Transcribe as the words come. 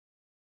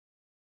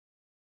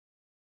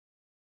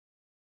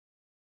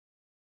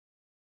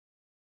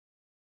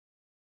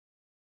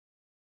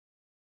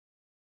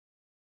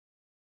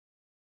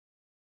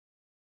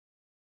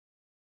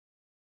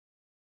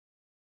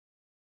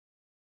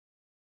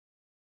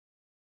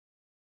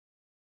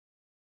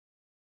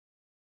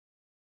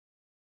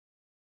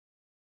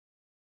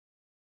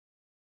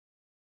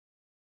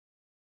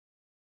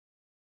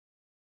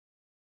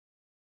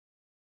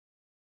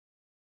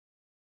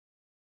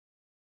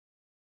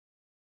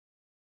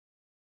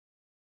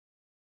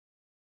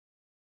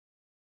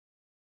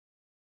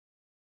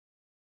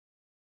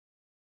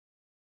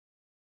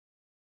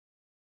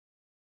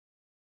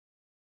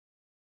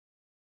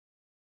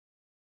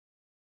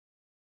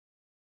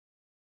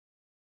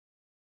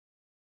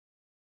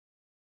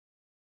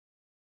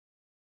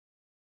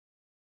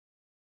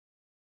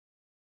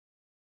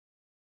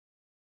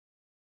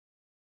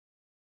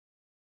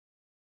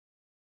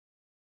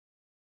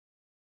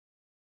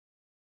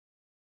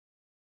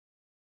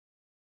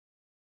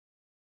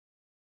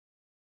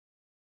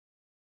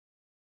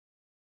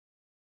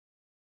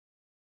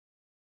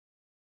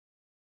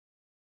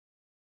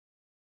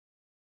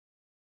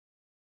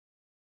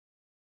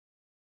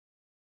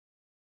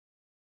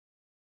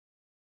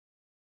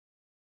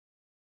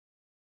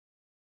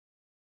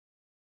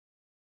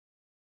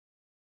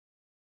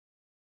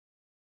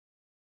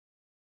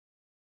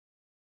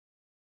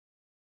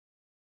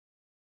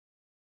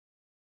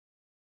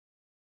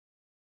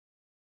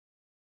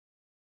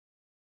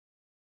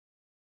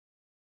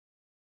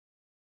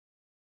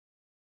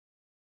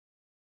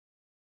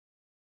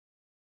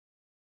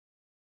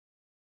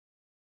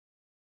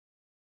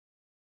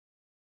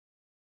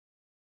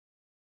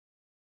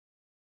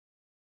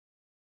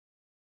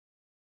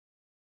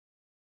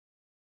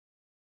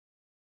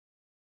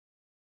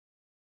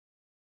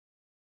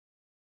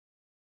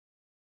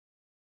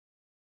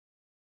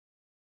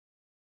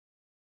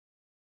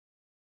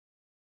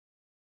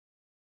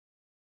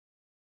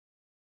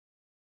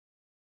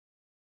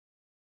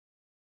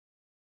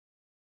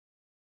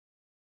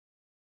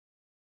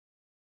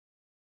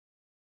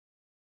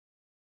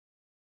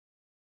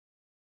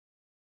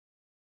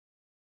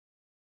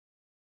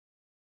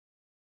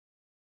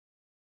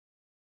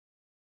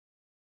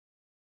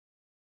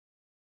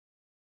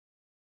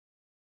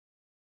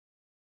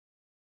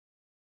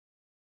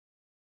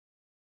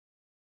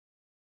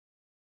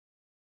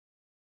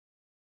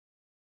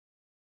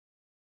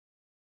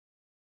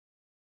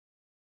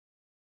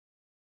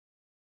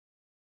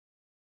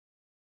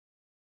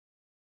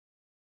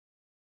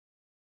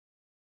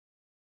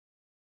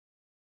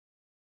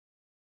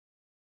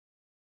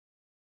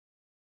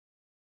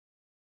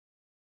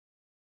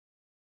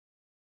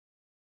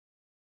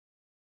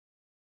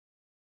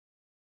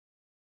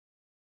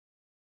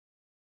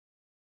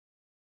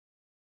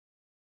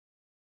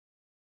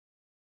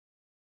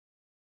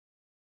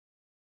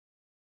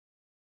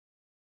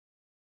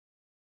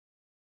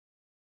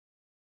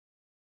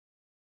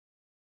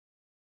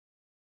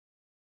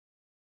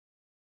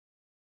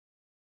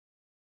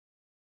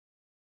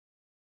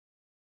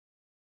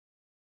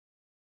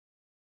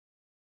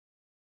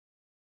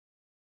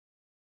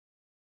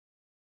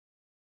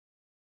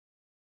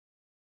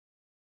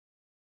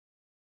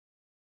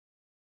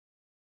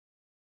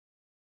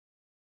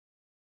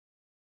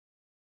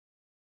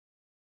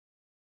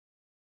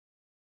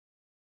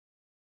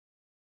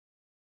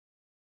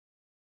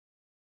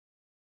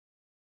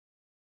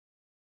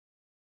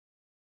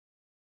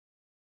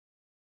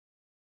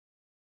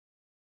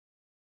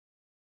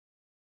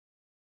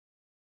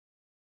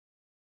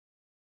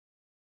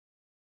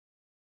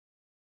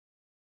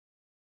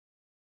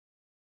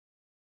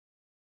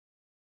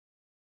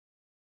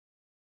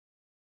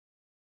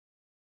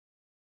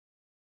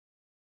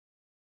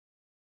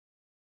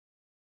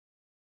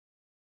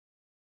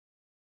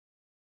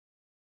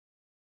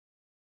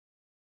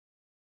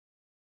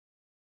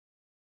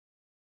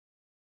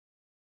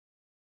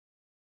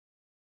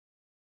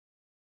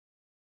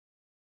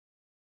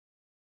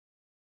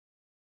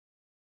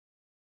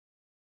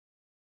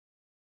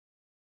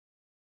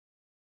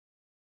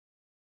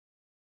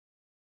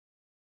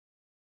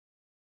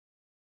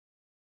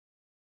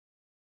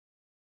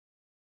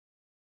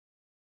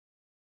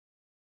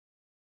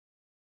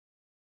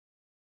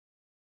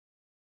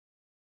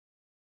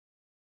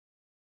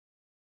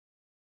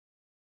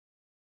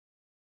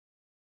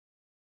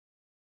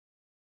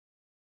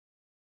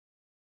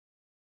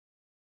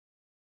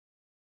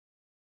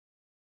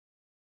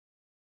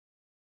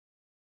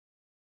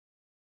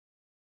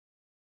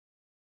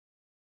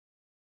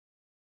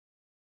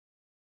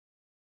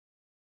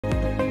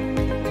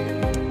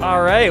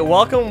All right,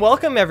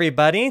 welcome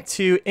everybody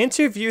to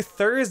Interview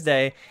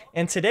Thursday.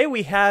 And today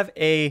we have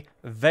a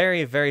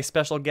very, very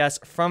special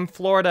guest from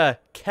Florida,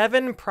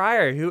 Kevin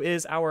Pryor, who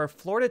is our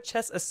Florida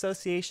Chess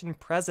Association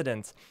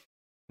president.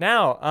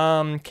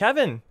 Now,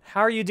 Kevin,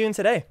 how are you doing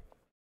today?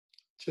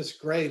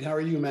 Just great. How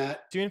are you,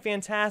 Matt? Doing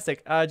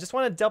fantastic. Just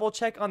want to double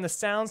check on the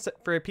sounds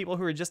for people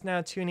who are just now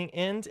tuning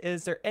in.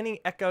 Is there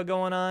any echo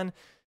going on?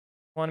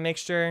 Want to make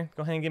sure.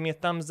 Go ahead and give me a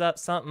thumbs up,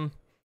 something.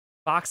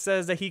 Fox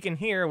says that he can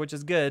hear, which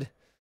is good.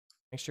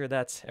 Make sure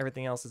that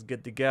everything else is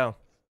good to go.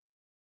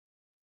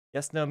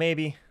 Yes, no,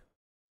 maybe.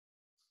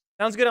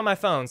 Sounds good on my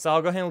phone, so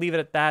I'll go ahead and leave it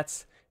at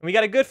that. And we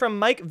got a good from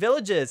Mike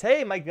Villages.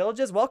 Hey, Mike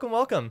Villages,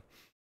 welcome.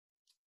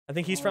 I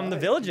think he's All from the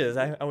right. Villages,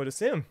 I would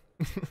assume.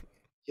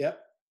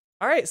 Yep.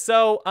 All right,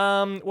 so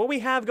what we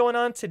have going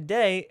on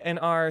today in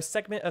our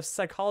segment of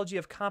Psychology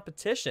of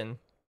Competition,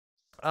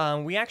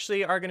 we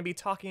actually are going to be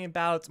talking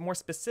about, more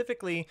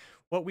specifically,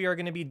 what we are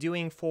going to be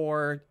doing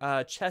for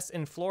chess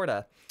in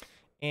Florida.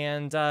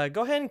 And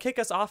go ahead and kick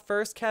us off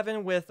first,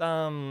 Kevin, with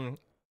go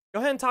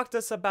ahead and talk to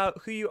us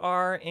about who you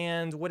are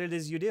and what it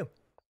is you do.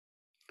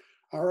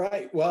 All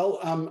right. Well,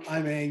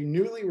 I'm a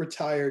newly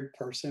retired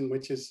person,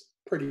 which is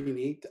pretty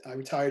neat. I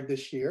retired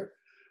this year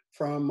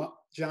from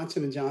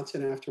Johnson &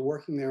 Johnson after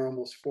working there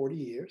almost 40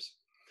 years.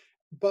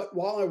 But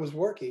while I was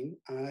working,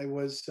 I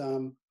was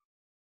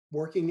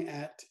working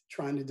at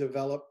trying to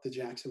develop the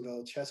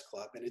Jacksonville Chess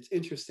Club. And it's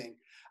interesting.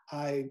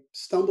 I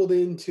stumbled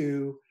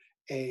into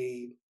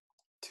a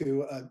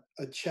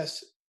a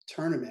chess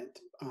tournament.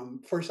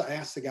 First, I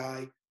asked the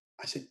guy,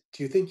 I said,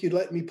 "Do you think you'd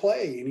let me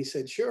play?" And he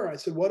said, "Sure." I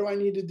said, "What do I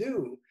need to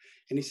do?"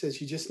 And he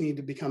says, "You just need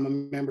to become a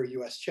member of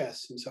US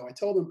Chess." And so I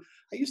told him,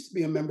 I used to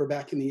be a member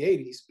back in the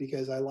 80s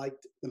because I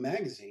liked the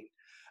magazine,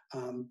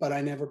 but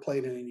I never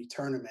played in any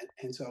tournament.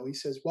 And so he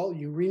says, "Well,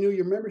 you renew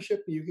your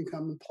membership and you can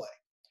come and play."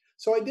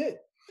 So I did.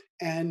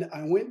 And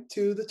I went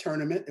to the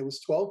tournament. There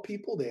was 12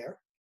 people there.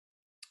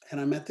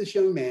 And I met this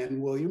young man,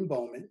 William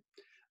Bowman,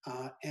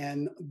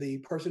 and the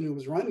person who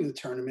was running the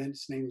tournament,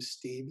 his name is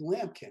Steve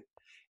Lampkin.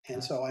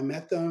 And so I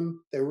met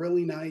them. They're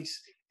really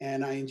nice,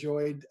 and I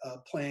enjoyed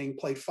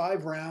played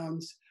 5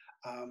 rounds,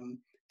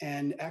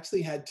 and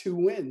actually had 2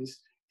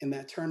 wins in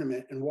that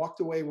tournament, and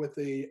walked away with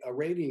a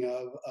rating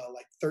of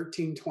like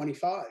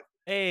 1325.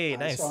 Hey, So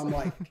nice. I'm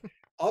like,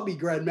 I'll be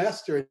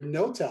grandmaster in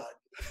no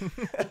time.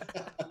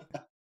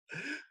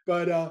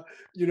 But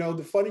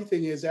the funny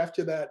thing is,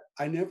 after that,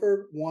 I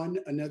never won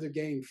another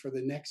game for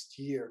the next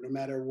year, no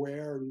matter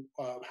where and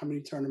how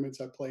many tournaments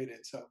I played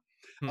in. So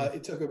Hmm.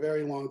 it took a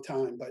very long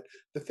time. But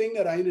the thing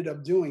that I ended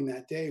up doing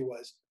that day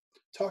was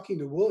talking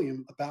to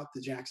William about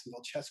the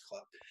Jacksonville Chess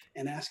Club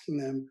and asking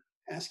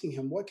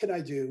him what could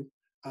I do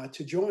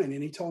to join.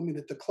 And he told me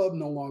that the club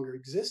no longer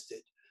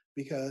existed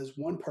because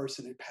one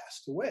person had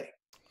passed away.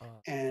 Uh,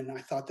 And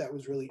I thought that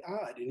was really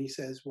odd. And he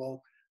says,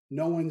 "Well,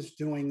 no one's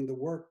doing the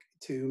work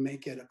to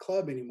make it a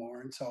club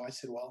anymore." And so I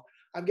said, "Well,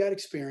 I've got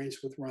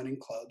experience with running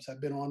clubs. I've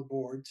been on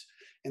boards.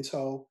 And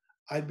so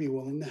I'd be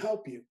willing to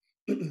help you."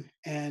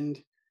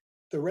 And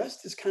the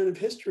rest is kind of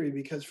history,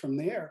 because from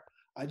there,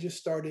 I just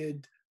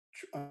started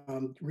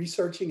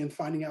researching and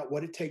finding out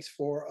what it takes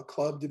for a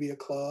club to be a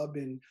club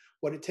and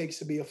what it takes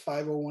to be a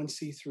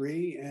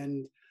 501c3,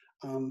 and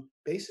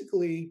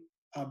basically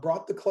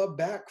brought the club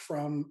back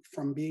from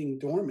being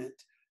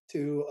dormant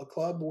to a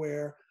club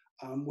where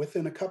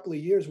within a couple of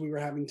years we were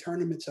having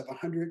tournaments of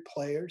 100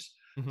 players.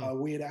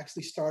 mhm. We had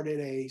actually started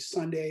a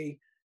Sunday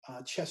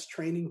chess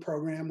training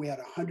program. We had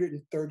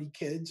 130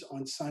 kids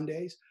on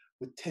Sundays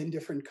with 10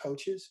 different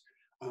coaches.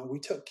 We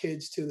took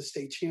kids to the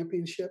state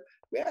championship.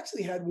 We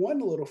actually had one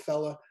little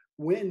fella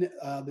win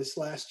this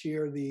last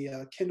year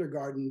the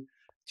kindergarten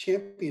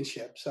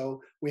championship.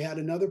 So we had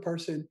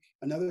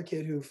another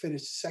kid who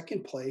finished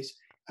second place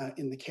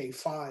in the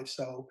K5.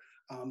 So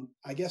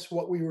I guess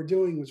what we were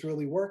doing was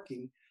really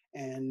working.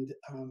 And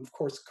of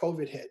course,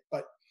 COVID hit.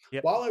 But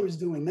Yep. while I was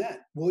doing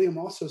that, William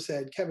also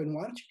said, "Kevin,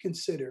 why don't you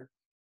consider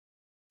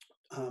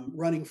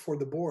running for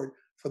the board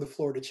for the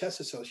Florida Chess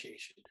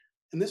Association?"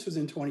 And this was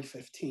in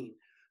 2015.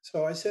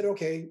 So I said,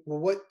 "Okay, well,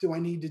 what do I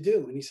need to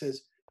do?" And he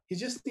says, "You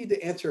just need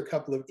to answer a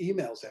couple of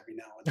emails every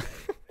now and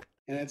then."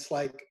 And it's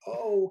like,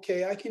 "Oh,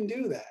 okay, I can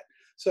do that."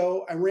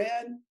 So I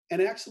ran and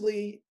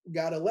actually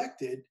got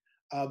elected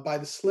by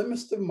the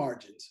slimmest of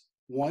margins,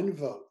 1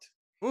 vote.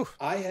 Oof.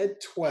 I had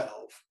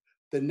 12.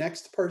 The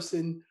next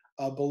person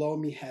below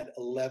me had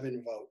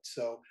 11 votes.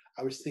 So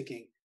I was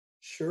thinking,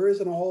 sure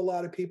isn't a whole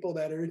lot of people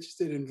that are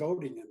interested in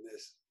voting in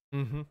this.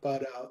 Mm-hmm.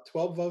 But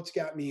 12 votes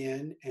got me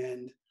in.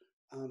 And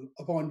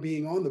upon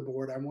being on the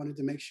board, I wanted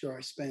to make sure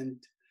I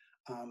spent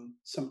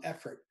some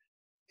effort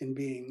in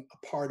being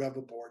a part of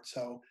a board.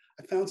 So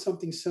I found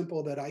something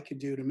simple that I could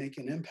do to make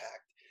an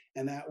impact.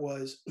 And that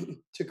was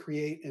to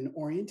create an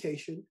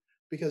orientation,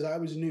 because I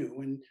was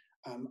new and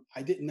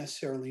I didn't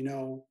necessarily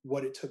know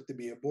what it took to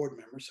be a board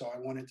member. So I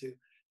wanted to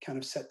kind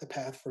of set the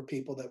path for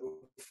people that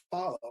would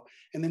follow.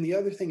 And then the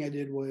other thing I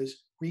did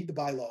was read the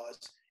bylaws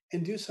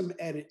and do some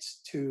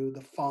edits to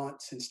the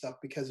fonts and stuff,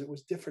 because it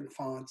was different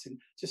fonts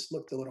and just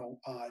looked a little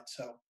odd.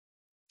 So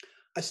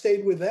I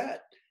stayed with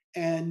that.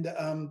 And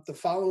the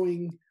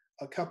following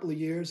a couple of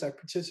years, I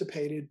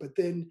participated. But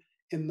then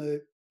in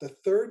the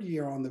third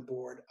year on the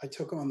board, I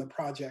took on the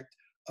project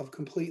of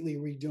completely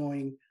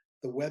redoing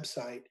the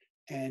website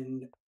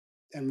and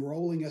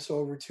rolling us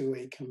over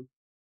to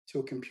to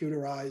a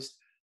computerized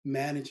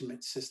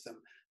management system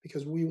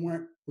because we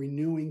weren't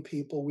renewing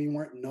people, we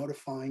weren't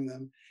notifying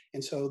them,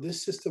 and so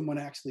this system would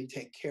actually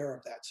take care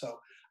of that. So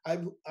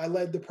I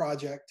led the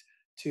project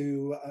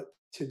to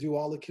do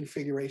all the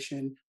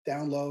configuration,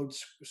 download,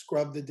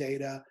 scrub the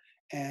data,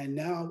 and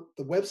now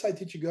the website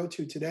that you go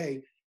to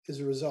today is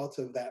a result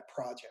of that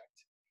project.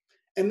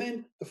 And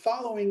then the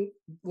following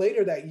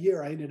later that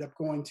year, I ended up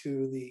going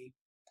to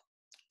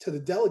the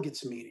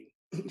delegates meeting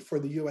for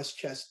the U.S.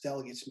 chess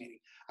delegates meeting.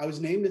 I was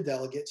named a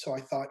delegate, so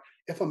I thought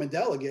if I'm a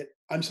delegate,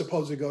 I'm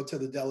supposed to go to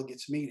the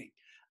delegates meeting.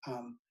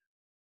 Um,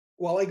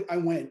 well, I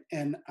went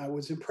and I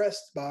was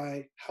impressed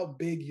by how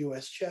big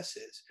US chess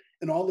is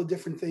and all the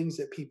different things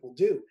that people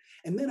do.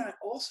 And then I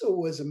also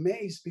was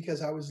amazed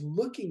because I was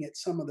looking at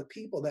some of the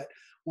people that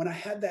when I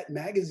had that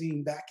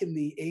magazine back in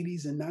the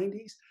 80s and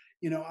 90s,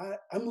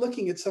 I'm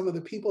looking at some of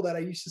the people that I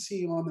used to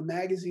see on the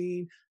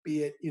magazine,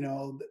 be it,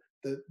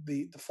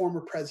 the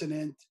former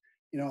president,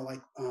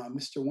 like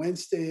Mr.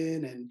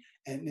 Winston,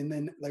 and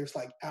then there's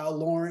like Al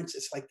Lawrence.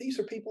 It's like these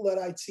are people that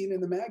I'd seen in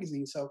the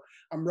magazine. So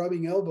I'm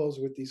rubbing elbows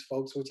with these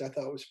folks, which I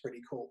thought was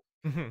pretty cool.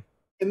 Hmm.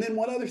 And then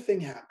one other thing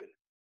happened.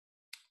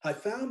 I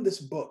found this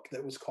book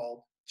that was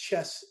called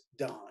Chess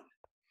Don,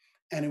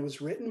 and it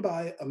was written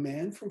by a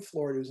man from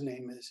Florida whose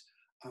name is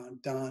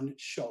Don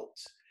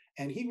Schultz.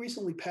 And he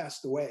recently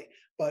passed away.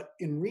 But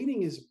in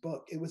reading his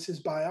book, it was his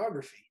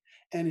biography.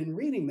 And in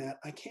reading that,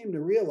 I came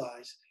to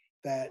realize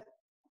that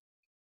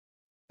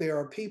there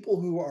are people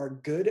who are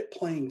good at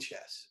playing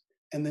chess,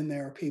 and then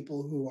there are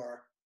people who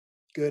are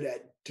good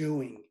at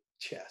doing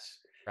chess.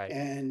 Right.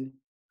 And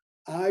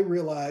I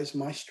realize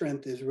my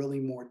strength is really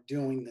more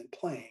doing than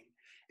playing.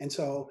 And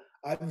so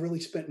I've really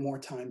spent more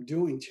time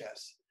doing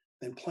chess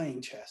than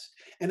playing chess.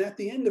 And at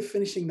the end of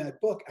finishing that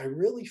book, I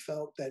really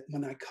felt that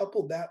when I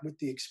coupled that with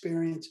the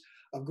experience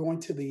of going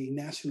to the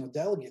national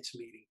delegates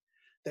meeting,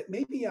 that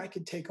maybe I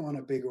could take on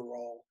a bigger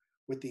role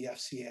with the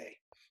FCA.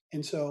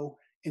 And so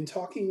in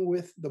talking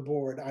with the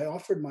board, I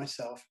offered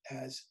myself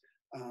as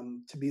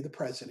to be the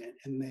president,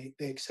 and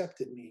they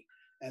accepted me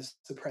as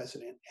the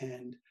president.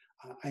 And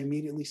I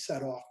immediately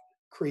set off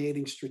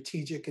creating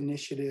strategic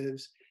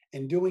initiatives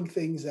and doing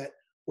things that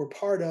were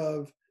part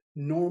of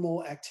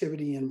normal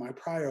activity in my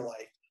prior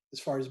life, as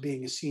far as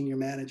being a senior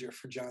manager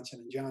for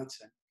Johnson and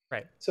Johnson.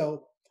 Right.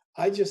 So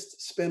I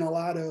just spent a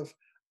lot of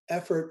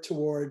effort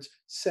towards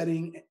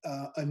setting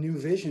a new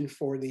vision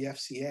for the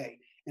FCA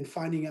and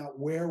finding out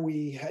where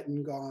we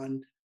hadn't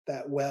gone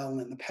that well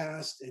in the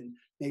past and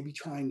maybe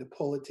trying to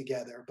pull it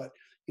together. But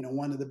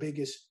one of the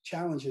biggest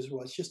challenges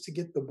was just to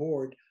get the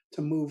board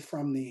to move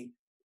from the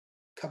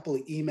couple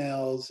of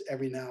emails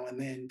every now and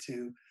then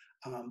to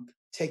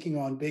taking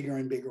on bigger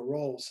and bigger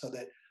roles so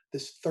that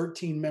this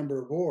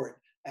 13-member board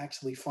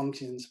actually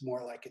functions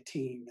more like a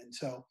team. And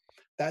so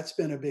that's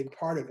been a big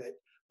part of it.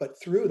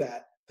 But through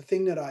that, the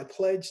thing that I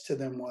pledged to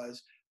them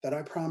was that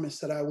I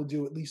promised that I will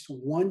do at least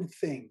one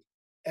thing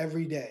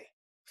every day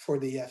for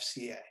the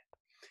FCA.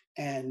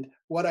 And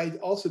what I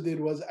also did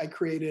was I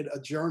created a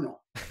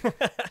journal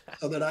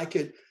so that I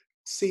could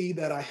see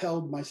that I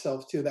held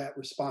myself to that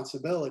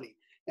responsibility.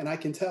 And I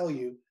can tell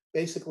you,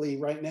 basically,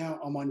 right now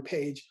I'm on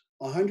page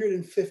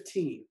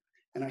 115.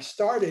 And I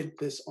started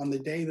this on the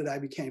day that I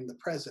became the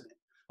president.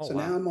 Oh, So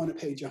wow. now I'm on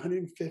page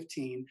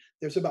 115.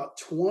 There's about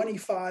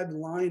 25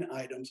 line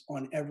items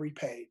on every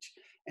page.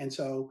 And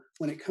so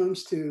when it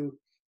comes to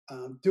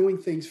doing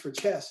things for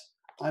chess,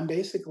 I'm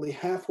basically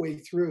halfway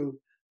through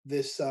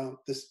this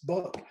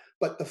book.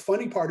 But the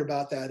funny part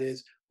about that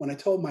is when I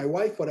told my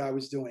wife what I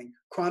was doing,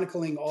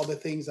 chronicling all the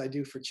things I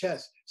do for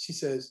chess, she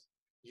says,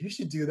 "You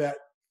should do that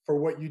for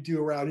what you do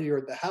around here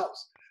at the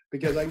house,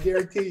 because I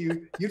guarantee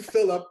you, you'd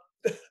fill up."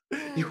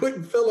 You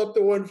wouldn't fill up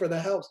the one for the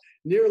house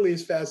nearly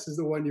as fast as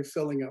the one you're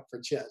filling up for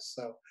chess.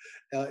 So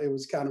it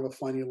was kind of a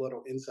funny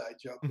little inside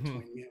joke Hmm.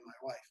 between me and my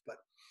wife. But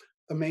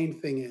the main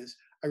thing is,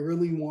 I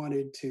really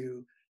wanted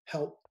to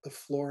help the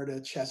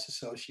Florida Chess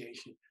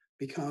Association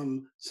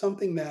become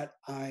something that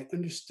I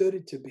understood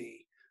it to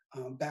be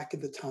back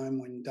at the time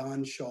when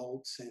Don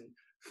Schultz and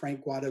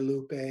Frank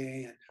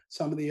Guadalupe and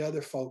some of the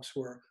other folks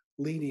were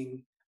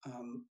leading.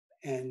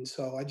 And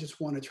so I just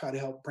want to try to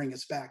help bring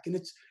us back. And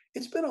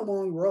it's been a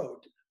long road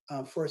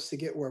for us to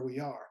get where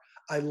we are.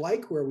 I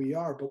like where we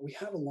are, but we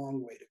have a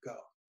long way to go.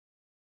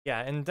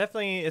 Yeah, and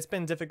definitely it's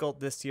been difficult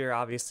this year,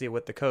 obviously,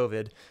 with the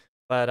COVID.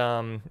 But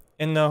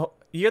in the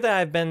year that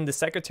I've been the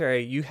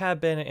secretary, you have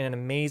been an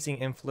amazing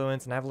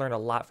influence, and I've learned a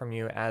lot from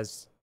you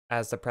as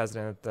the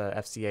president of the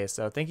FCA.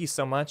 So thank you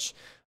so much.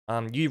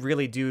 You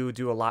really do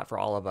a lot for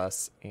all of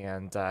us,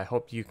 and I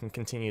hope you can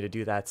continue to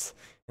do that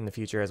in the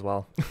future as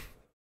well.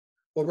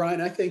 Well,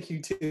 Ryan, I thank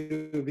you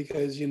too,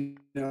 because you've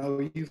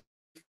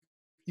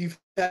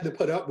had to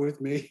put up with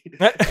me,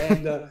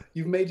 and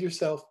you've made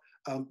yourself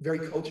very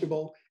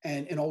coachable,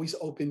 and always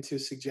open to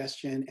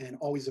suggestion and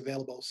always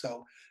available.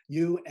 So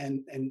you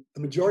and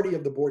the majority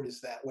of the board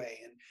is that way,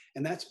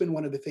 and that's been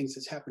one of the things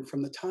that's happened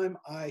from the time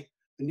I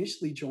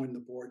initially joined the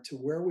board to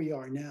where we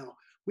are now.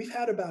 We've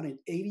had about an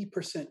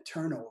 80%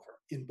 turnover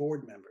in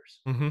board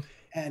members. Hmm.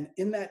 And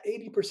in that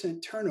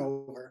 80%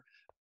 turnover,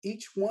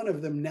 each one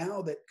of them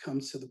now that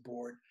comes to the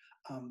board,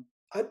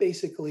 I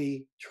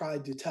basically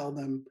tried to tell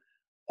them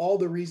all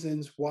the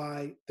reasons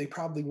why they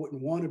probably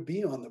wouldn't want to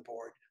be on the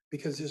board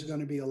because there's going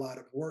to be a lot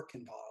of work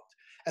involved,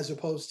 as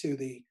opposed to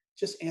the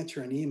just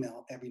answer an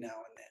email every now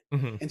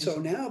and then. Hmm. And so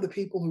now the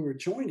people who are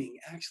joining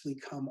actually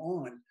come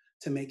on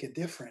to make a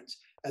difference,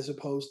 as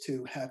opposed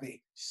to have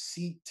a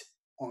seat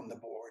on the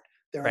board.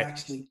 They're Right.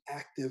 actually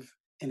active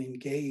and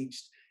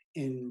engaged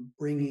in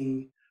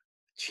bringing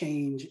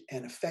change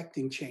and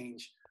affecting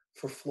change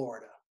for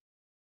Florida.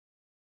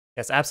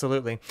 Yes,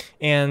 absolutely.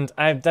 And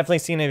I've definitely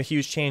seen a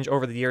huge change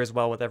over the year as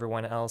well with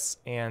everyone else.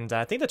 And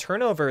I think the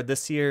turnover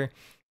this year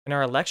in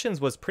our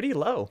elections was pretty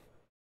low.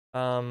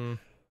 Um,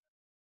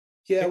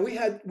 Yeah,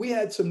 we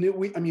had some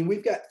new. I mean,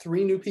 we've got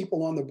three new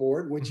people on the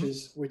board, which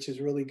mhm. is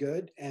really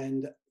good.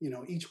 And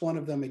each one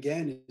of them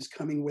again is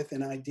coming with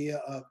an idea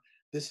of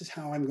this is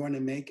how I'm going to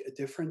make a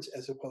difference,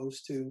 as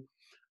opposed to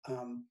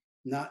um,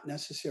 not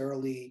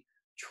necessarily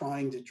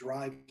trying to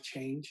drive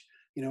change.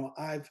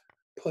 I've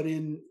put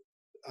in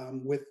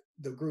with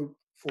the group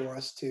for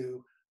us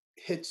to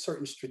hit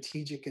certain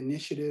strategic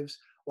initiatives.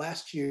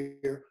 Last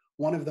year,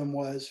 one of them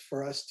was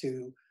for us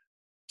to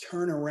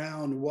turn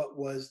around what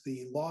was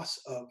the loss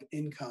of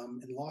income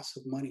and loss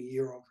of money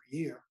year over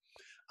year.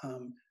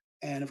 Um,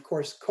 and of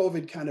course,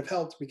 COVID kind of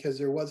helped because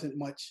there wasn't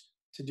much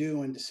to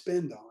do and to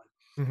spend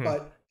on. Mhm.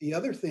 But the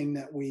other thing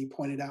that we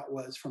pointed out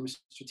was from a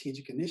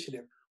strategic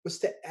initiative was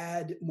to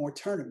add more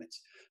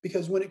tournaments.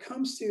 Because when it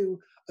comes to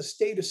a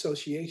state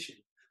association,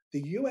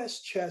 the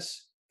US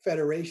Chess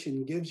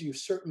Federation gives you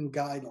certain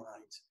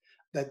guidelines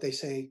that they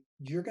say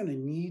you're going to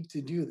need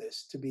to do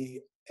this to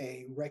be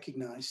a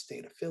recognized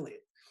state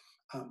affiliate.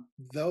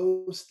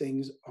 Those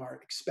things are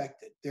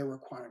expected, they're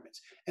requirements.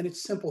 And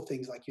it's simple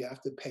things like you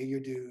have to pay your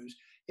dues,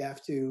 you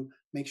have to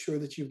make sure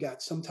that you've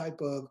got some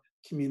type of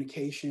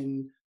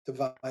communication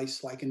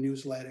device like a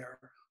newsletter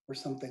or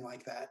something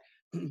like that.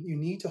 You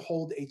need to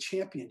hold a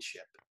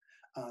championship.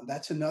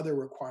 That's another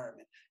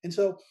requirement. And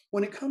so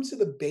when it comes to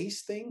the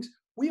base things,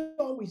 we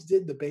always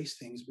did the base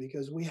things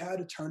because we had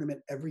a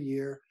tournament every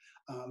year.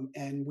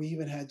 And we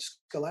even had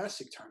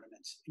scholastic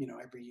tournaments,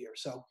 every year.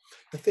 So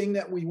the thing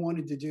that we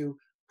wanted to do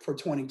for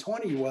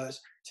 2020 was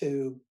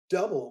to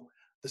double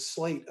the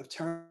slate of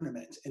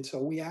tournaments. And so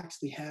we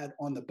actually had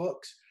on the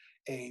books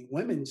a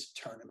women's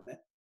tournament,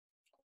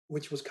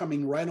 which was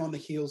coming right on the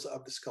heels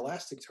of the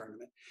Scholastic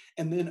tournament,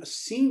 and then a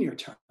senior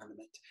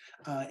tournament.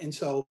 And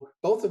so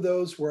both of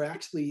those were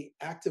actually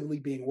actively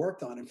being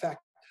worked on. In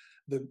fact,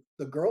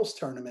 the girls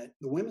tournament,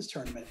 the women's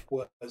tournament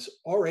was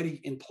already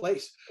in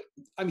place.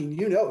 I mean,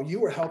 you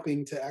were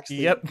helping to actually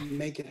Yep.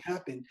 make it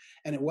happen.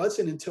 And it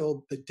wasn't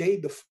until the day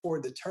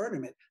before the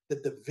tournament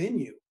that the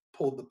venue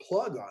pulled the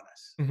plug on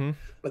us. Hmm.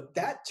 But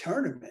that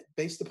tournament,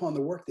 based upon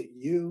the work that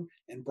you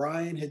and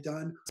Brian had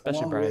done, Especially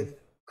along Brian. with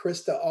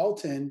Krista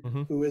Alton,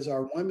 Hmm. who is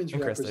our women's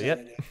And Krista. Yep.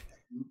 representative,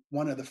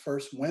 one of the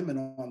first women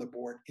on the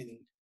board in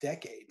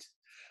decades,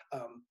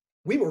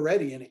 we were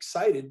ready and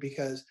excited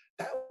because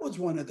that was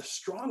one of the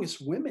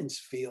strongest women's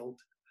field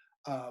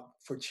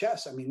for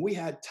chess. I mean, we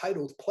had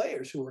titled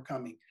players who were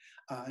coming.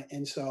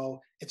 And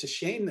so it's a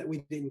shame that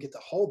we didn't get to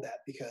hold that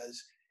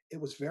because it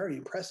was very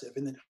impressive.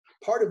 And then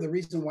part of the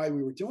reason why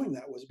we were doing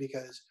that was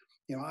because,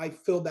 I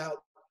filled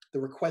out the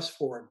request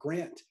for a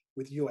grant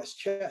with US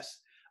Chess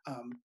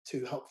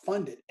to help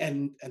fund it.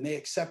 And they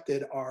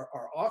accepted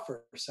our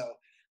offer. So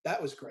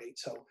that was great.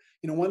 So,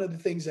 one of the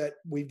things that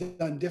we've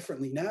done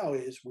differently now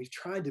is we've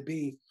tried to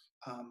be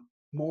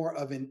more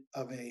of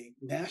a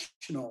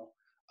national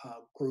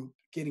group,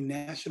 getting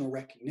national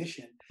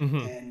recognition. Hmm.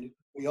 And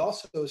we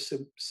also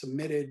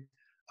submitted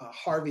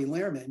Harvey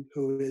Lehrman,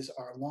 who is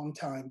our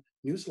longtime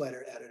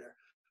newsletter editor,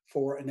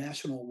 for a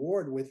national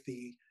award with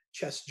the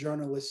Chess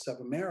Journalists of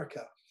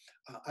America.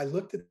 I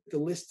looked at the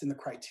list and the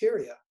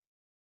criteria,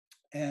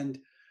 and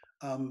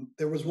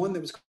there was one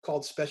that was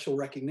called Special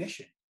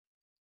Recognition.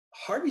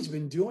 Harvey's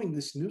been doing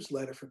this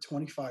newsletter for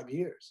 25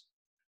 years.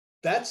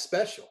 That's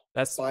special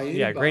That's, by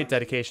yeah, great anybody's.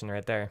 dedication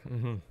right there.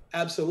 Hmm.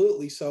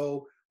 Absolutely.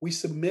 So we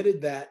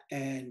submitted that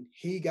and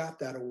he got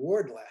that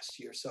award last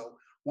year. So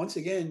once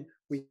again,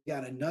 we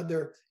got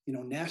another,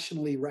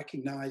 nationally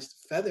recognized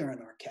feather in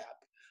our cap.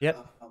 Yep.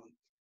 Um,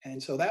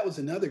 and so that was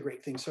another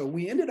great thing. So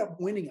we ended up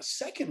winning a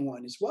second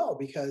one as well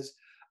because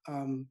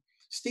um,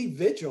 Steve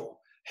Vigil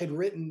had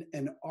written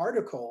an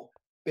article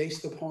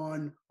based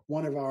upon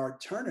one of our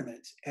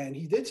tournaments. And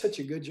he did such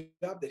a good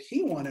job that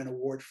he won an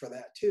award for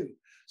that too.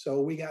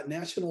 So we got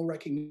national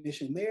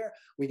recognition there.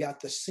 We got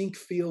the Sink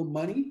Field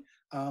money,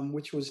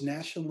 which was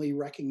nationally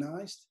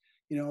recognized.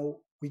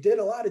 We did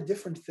a lot of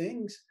different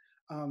things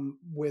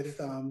with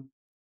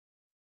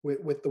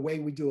the way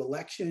we do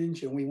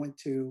elections, and we went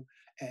to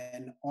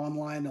an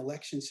online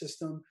election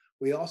system.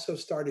 we also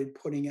started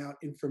putting out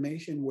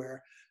information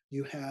where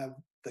you have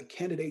the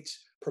candidates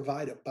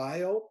provide a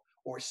bio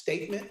or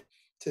statement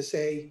to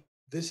say,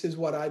 this is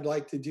what I'd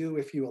like to do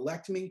if you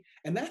elect me.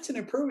 And that's an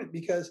improvement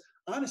because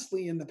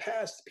honestly, in the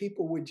past,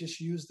 people would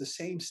just use the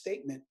same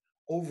statement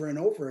over and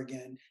over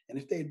again. And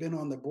if they'd been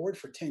on the board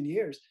for 10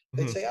 years,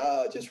 they'd Mhm. say,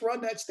 oh, just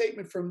run that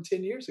statement from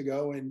 10 years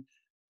ago. And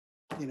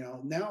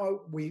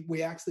now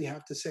we actually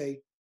have to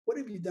say, what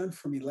have you done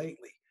for me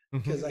lately?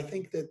 Mhm. Because I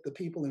think that the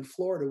people in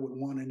Florida would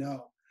want to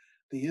know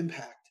the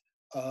impact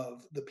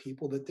of the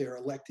people that they're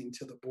electing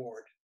to the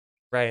board.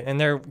 Right. And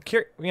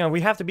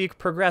we have to be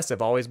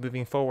progressive, always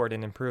moving forward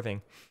and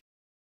improving.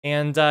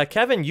 And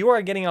Kevin, you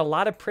are getting a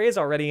lot of praise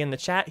already in the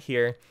chat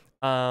here,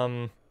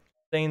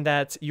 saying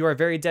that you are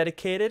very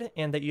dedicated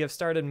and that you have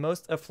started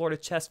most of Florida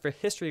Chess for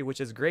history,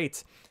 which is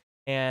great.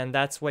 And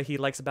that's what he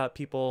likes about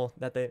people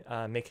that they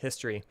make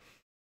history.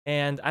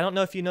 And I don't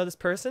know if you know this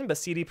person, but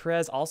CD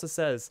Perez also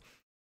says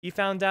you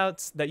found out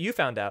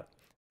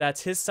that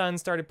his son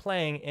started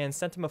playing and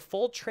sent him a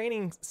full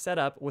training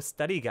setup with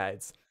study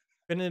guides.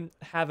 Couldn't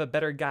have a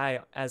better guy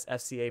as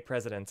FCA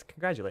president.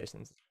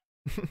 Congratulations.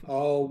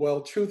 Oh, well,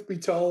 truth be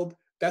told,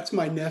 that's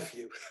my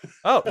nephew.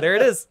 Oh, there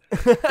it is.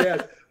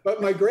 Yes.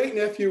 But my great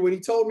nephew, when he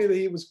told me that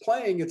he was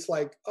playing, it's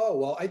like, oh,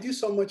 well, I do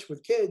so much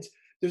with kids.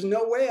 There's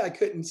no way I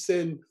couldn't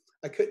send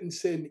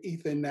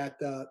Ethan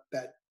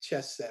that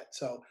chess set.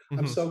 So I'm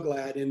Mhm. so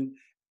glad. And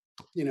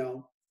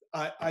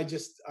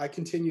I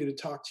continue to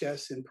talk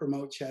chess and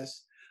promote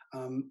chess.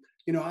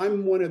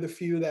 I'm one of the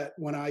few that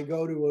when I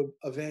go to an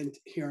event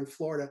here in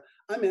Florida,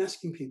 I'm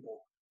asking people,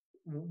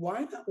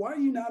 why are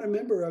you not a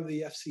member of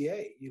the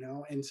FCA?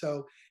 And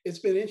so it's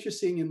been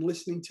interesting in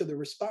listening to the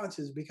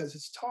responses because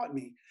it's taught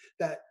me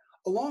that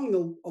along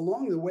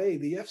the way,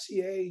 the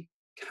FCA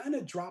kind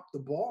of dropped the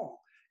ball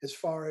as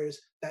far as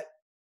that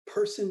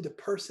person to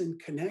person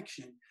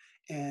connection.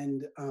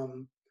 And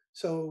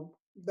so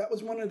that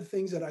was one of the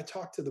things that I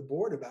talked to the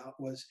board about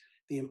was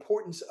the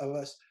importance of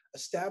us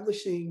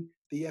establishing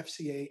the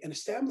FCA and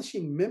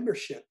establishing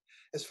membership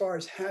as far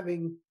as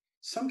having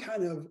some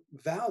kind of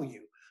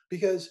value.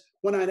 Because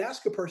when I'd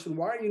ask a person,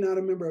 why are you not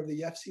a member of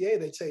the FCA?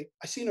 They'd say,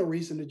 I see no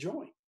reason to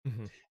join.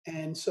 Mhm.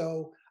 And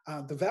so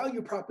the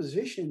value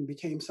proposition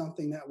became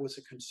something that was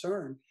a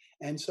concern.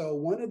 And so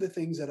one of the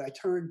things that I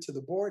turned to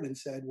the board and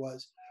said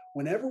was,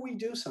 whenever we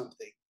do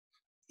something,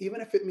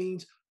 even if it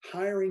means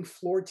hiring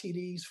floor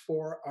TDs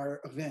for our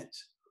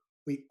events,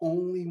 we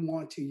only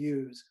want to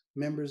use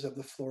members of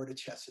the Florida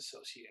Chess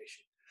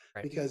Association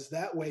Right. because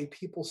that way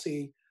people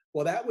see,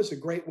 well, that was a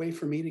great way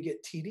for me to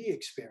get TD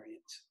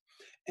experience.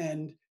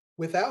 And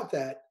without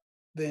that,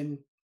 then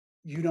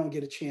you don't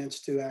get a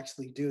chance to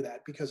actually do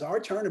that because our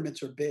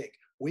tournaments are big.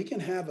 We can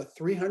have a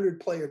 300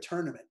 player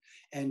tournament,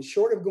 and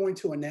short of going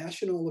to a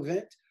national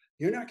event,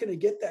 you're not going to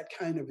get that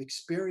kind of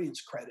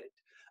experience credit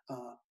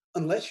uh,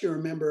 unless you're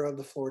a member of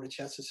the Florida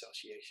Chess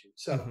Association.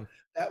 So Mhm.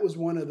 that was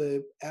one of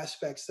the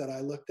aspects that I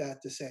looked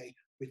at to say,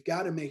 we've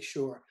got to make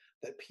sure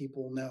that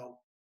people know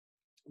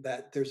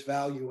that there's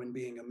value in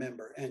being a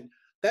member. And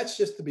that's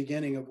just the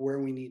beginning of where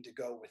we need to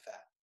go with that.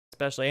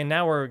 Especially, and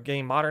now we're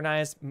getting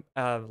modernized.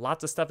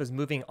 Lots of stuff is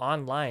moving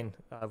online.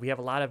 We have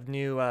a lot of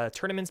new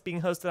tournaments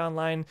being hosted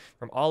online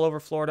from all over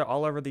Florida,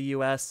 all over the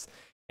U.S.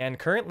 And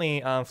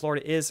currently,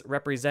 Florida is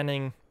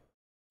representing.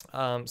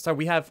 So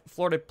we have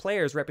Florida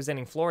players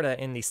representing Florida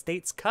in the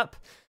States Cup.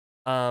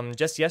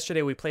 Just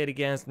yesterday, we played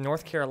against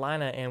North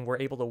Carolina and were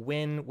able to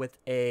win with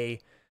a.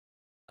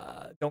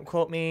 Don't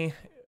quote me.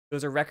 It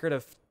was a record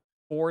of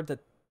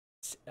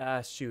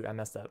shoot, I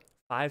messed up.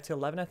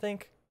 5-11, I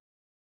think.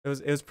 It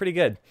was pretty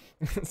good.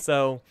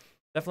 So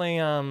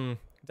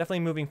definitely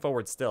moving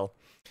forward still.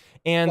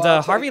 And Well,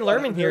 I'll tell you Harvey what,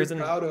 Lerman I'm here very is in.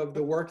 proud of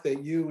the work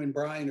that you and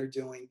Brian are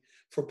doing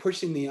for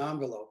pushing the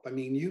envelope. I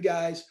mean, you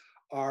guys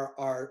are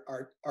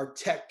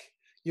tech.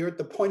 You're at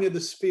the point of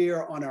the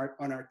spear on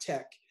our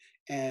tech,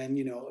 and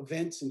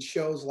events and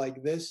shows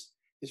like this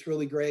is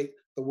really great.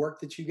 The work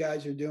that you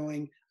guys are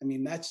doing, I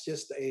mean, that's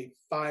just a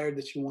fire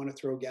that you want to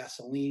throw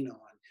gasoline on.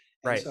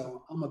 And Right.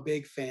 so I'm a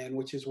big fan,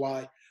 which is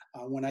why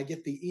when I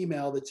get the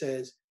email that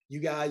says you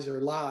guys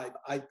are live,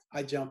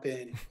 I jump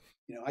in.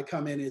 I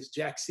come in as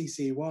Jack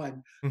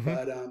CC1, Hmm.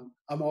 but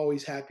I'm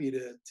always happy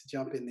to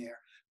jump in there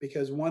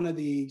because one of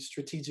the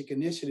strategic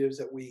initiatives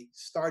that we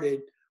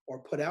started or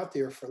put out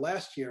there for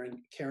last year and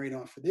carried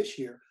on for this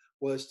year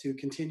was to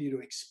continue to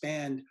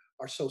expand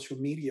our social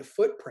media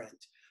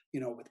footprint,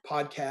 with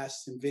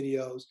podcasts and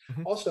videos,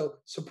 Hmm. also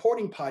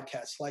supporting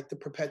podcasts like the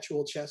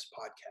Perpetual Chess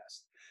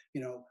podcast.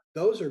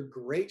 Those are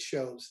great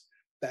shows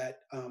that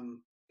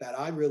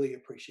I really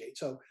appreciate.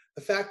 So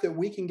the fact that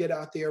we can get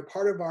out there,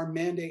 part of our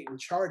mandate and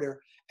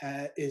charter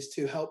is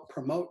to help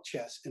promote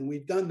chess. And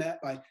we've done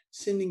that by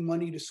sending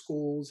money to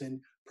schools and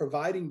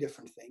providing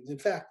different things. In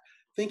fact,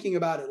 thinking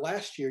about it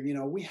last year,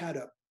 we had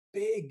a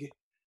big,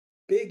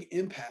 big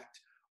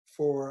impact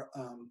for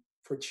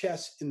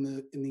chess in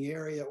the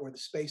area or the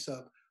space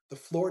of the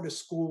Florida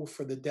School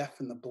for the Deaf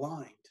and the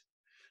Blind.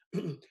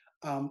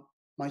 um,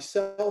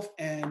 Myself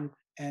and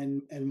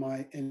and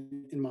my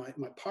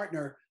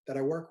partner that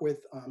I work with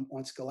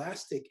on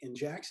Scholastic in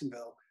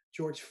Jacksonville,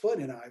 George Foote,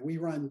 and we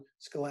run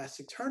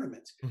Scholastic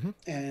tournaments. Hmm.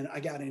 And I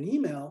got an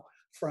email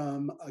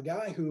from a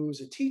guy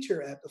who's a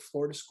teacher at the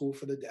Florida School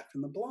for the Deaf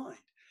and the Blind,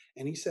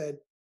 and he said,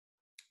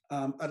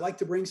 I'd like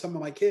to bring some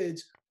of my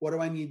kids. What do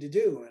I need to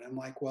do? And I'm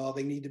like, well,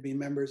 they need to be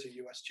members of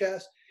US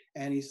Chess.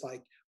 And he's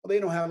like, well, they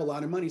don't have a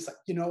lot of money. He's like,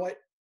 you know what?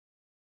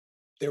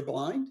 They're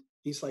blind?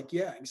 He's like,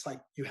 yeah. He's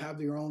like, you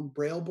have your own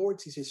braille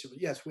boards? He says,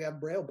 yes, we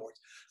have braille boards.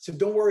 So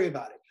don't worry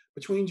about it.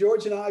 Between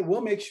George and I,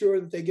 we'll make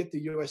sure that they get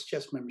the US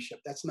Chess membership.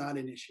 That's not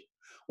an issue.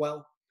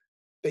 Well,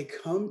 they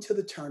come to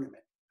the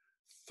tournament.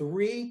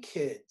 3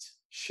 kids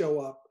show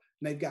up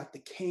and they've got the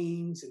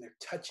canes and they're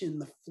touching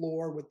the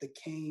floor with the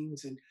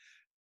canes, and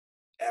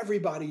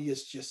everybody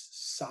is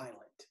just silent.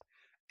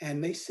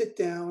 And they sit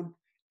down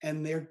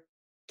and they're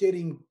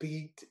getting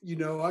beat.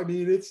 I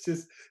mean, it's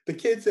just the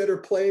kids that are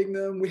playing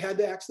them. We had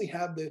to actually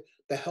have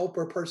the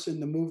helper person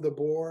to move the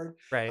board.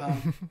 Right.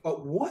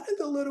 But one of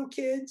the little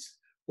kids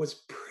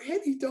was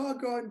pretty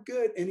doggone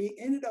good. And he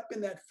ended up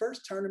in that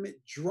first tournament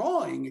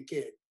drawing a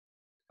kid,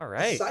 All a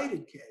right.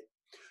 sighted kid.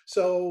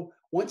 So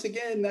once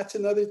again, that's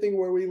another thing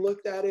where we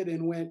looked at it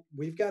and went,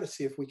 we've got to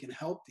see if we can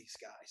help these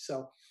guys.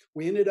 So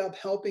we ended up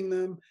helping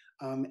them,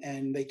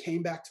 and they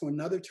came back to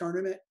another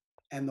tournament.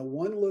 And the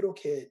one little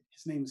kid,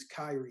 his name is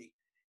Kyrie,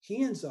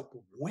 he ends up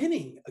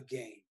winning a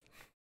game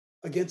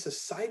against a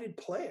sighted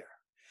player.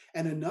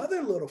 And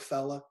another little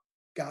fella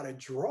got a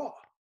draw.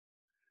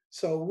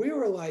 So we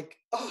were like,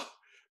 oh,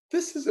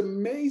 this is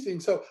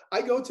amazing. So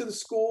I go to the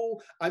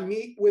school, I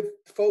meet with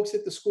folks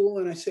at the school,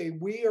 and I say,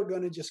 we are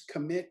going to just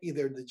commit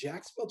either the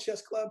Jacksonville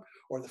Chess Club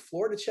or the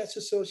Florida Chess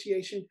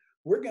Association.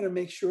 We're going to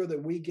make sure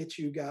that we get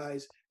you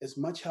guys as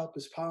much help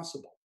as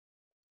possible.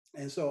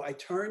 And so I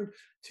turned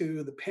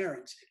to the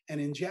parents,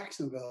 and in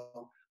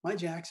Jacksonville, my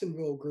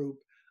Jacksonville group,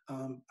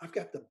 I've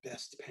got the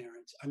best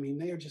parents. I mean,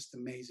 they are just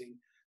amazing.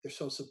 They're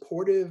so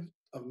supportive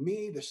of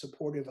me. They're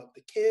supportive of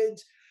the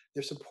kids.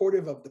 They're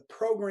supportive of the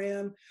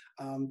program.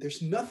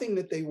 There's nothing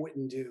that they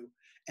wouldn't do.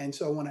 And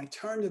so when I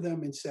turned to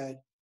them and said,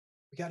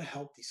 we got to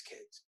help these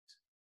kids,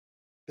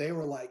 they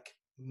were like,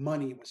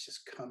 money was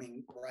just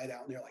coming right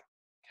out. And they're like,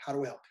 how do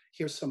we help?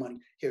 Here's some money.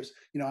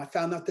 I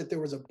found out that there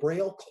was a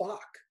braille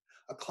clock,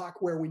 a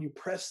clock where when you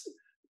press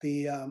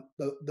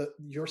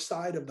your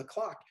side of the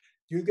clock,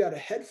 you got a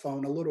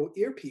headphone, a little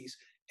earpiece,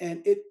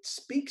 and it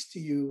speaks to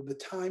you the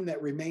time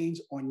that remains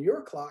on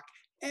your clock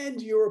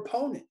and your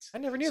opponent's. I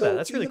never knew that. So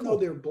That's really even though cool.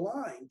 they're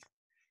blind,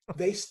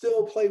 they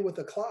still play with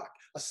the clock.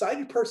 A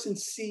sighted person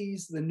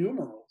sees the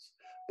numerals,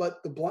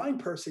 but the blind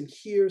person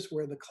hears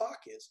where the clock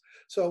is.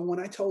 So when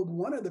I told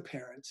one of the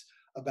parents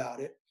about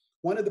it,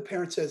 one of the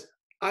parents says,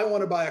 I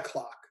want to buy a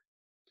clock.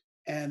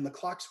 And the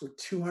clocks were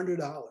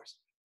 $200.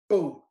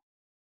 Boom.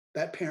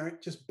 That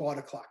parent just bought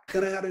a clock.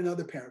 Then I had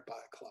another parent buy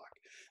a clock.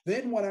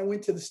 Then when I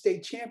went to the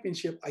state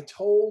championship, I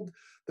told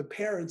the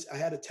parents, I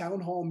had a town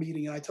hall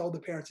meeting, and I told the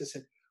parents, I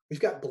said, we've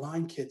got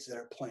blind kids that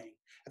are playing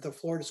at the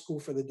Florida School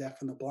for the Deaf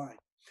and the Blind.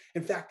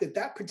 In fact, at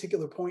that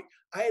particular point,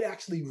 I had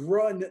actually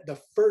run the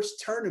first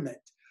tournament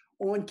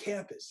on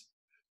campus.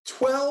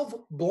 12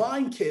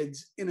 blind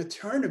kids in a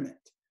tournament.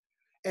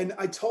 And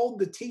I told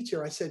the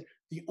teacher, I said,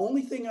 the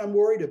only thing I'm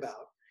worried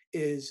about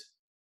is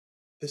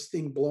this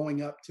thing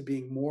blowing up to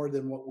being more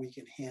than what we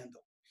can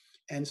handle.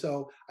 And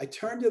so I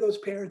turned to those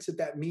parents at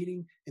that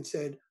meeting and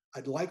said,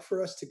 I'd like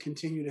for us to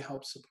continue to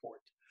help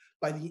support.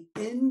 By the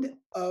end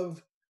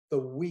of the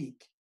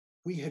week,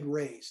 we had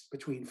raised,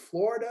 between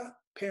Florida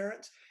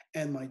parents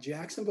and my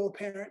Jacksonville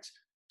parents,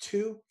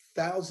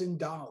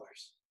 $2,000,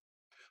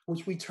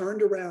 which we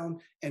turned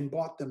around and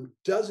bought them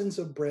dozens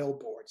of braille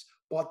boards,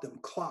 bought them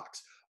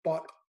clocks,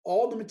 bought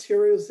all the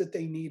materials that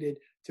they needed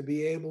to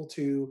be able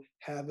to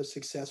have a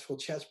successful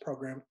chess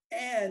program,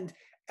 and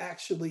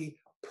actually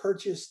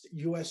purchased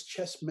US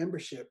chess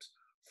memberships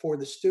for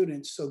the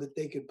students so that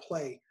they could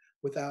play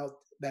without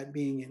that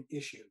being an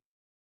issue.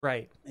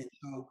 Right. And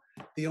so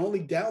the only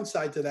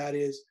downside to that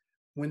is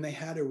when they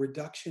had a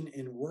reduction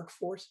in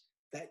workforce,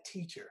 that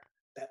teacher,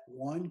 that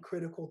one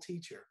critical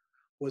teacher,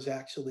 was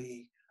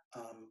actually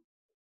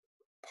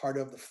part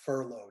of the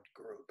furloughed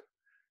group.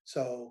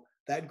 So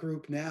that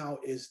group now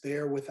is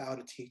there without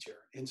a teacher.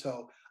 And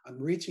so I'm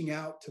reaching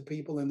out to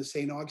people in the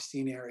St.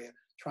 Augustine area,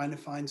 trying to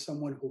find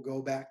someone who'll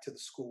go back to the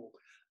school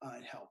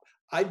and help.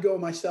 I'd go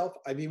myself.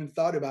 I've even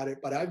thought about it,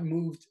 but I've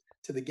moved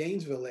to the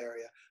Gainesville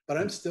area. But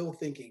I'm still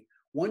thinking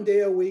one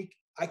day a week,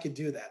 I could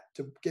do that.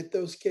 To get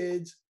those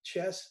kids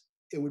chess,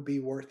 it would be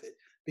worth it.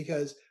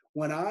 Because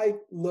when I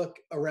look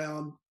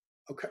around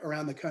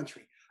the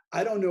country,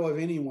 I don't know of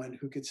anyone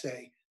who could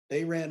say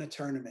they ran a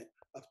tournament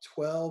of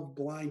 12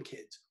 blind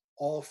kids,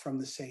 all from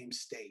the same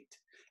state.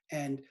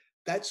 And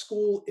that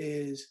school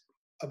is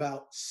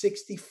about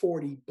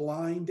 60-40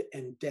 blind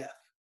and deaf.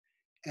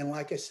 And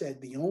like I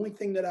said, the only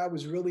thing that I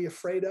was really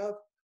afraid of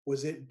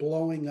was it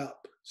blowing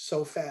up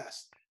so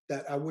fast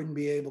that I wouldn't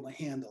be able to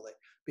handle it.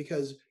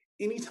 Because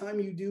anytime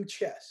you do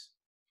chess,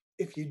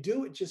 if you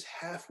do it just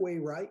halfway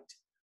right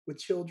with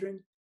children,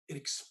 it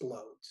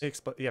explodes.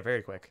 Yeah,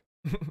 very quick.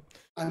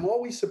 I'm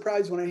always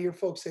surprised when I hear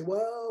folks say,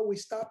 well, we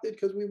stopped it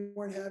because we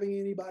weren't having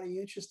anybody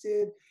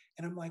interested.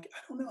 And I'm like, I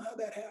don't know how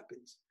that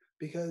happens.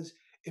 Because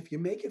if you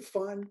make it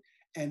fun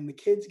and the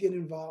kids get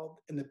involved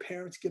and the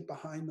parents get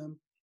behind them,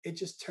 it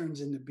just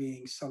turns into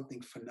being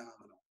something phenomenal.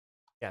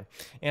 Yeah,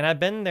 and I've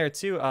been there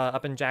too,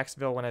 up in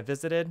Jacksonville when I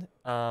visited.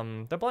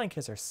 The blind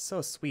kids are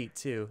so sweet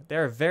too.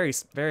 They're very,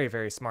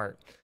 very smart.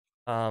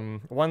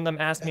 One of them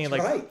asked me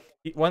That's like,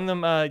 right. one of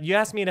them, you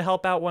asked me to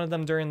help out one of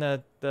them during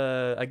the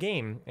a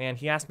game, and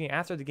he asked me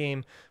after the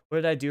game, what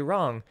did I do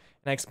wrong?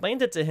 And I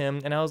explained it to him,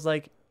 and I was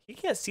like, he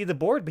can't see the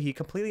board, but he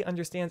completely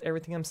understands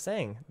everything I'm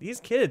saying. These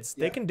kids,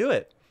 they Yeah. can do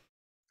it.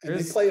 And they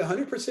There's, play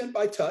 100%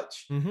 by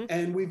touch. mm-hmm,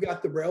 And we've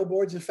got the braille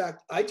boards. In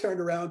fact, I turned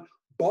around,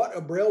 bought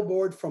a braille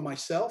board for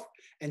myself,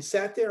 and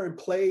sat there and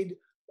played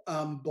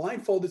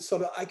blindfolded so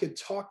that I could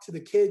talk to the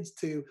kids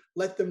to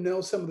let them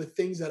know some of the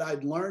things that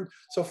I'd learned.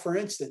 So, for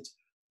instance,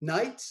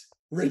 nights,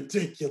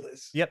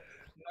 ridiculous. yep,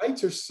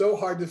 Nights are so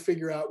hard to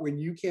figure out when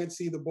you can't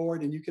see the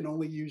board and you can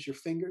only use your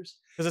fingers.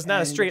 because it's not a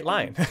And straight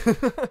line.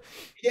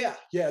 yeah,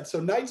 yeah. So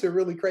nights are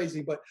really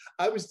crazy, but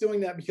I was doing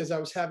that because I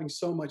was having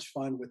so much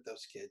fun with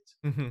those kids.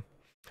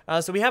 Mm-hmm.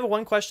 So we have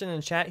one question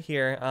in chat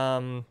here.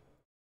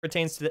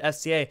 Pertains to the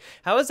FCA.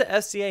 How is the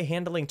FCA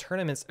handling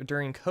tournaments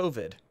during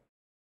COVID?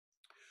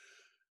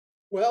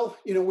 Well,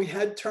 we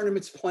had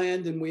tournaments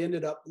planned and we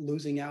ended up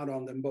losing out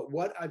on them. But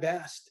what I've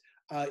asked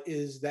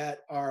is that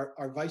our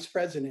vice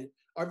president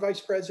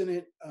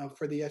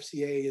for the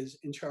FCA is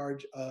in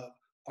charge of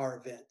our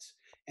events.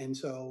 And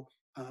so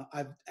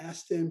I've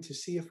asked him to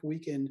see if we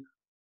can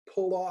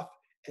pull off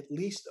at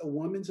least a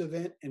women's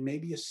event and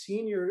maybe a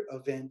senior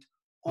event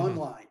Hmm.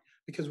 online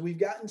because we've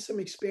gotten some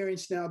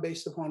experience now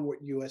based upon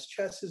what US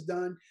Chess has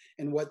done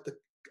and what the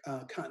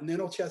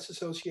Continental Chess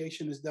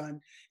Association has done.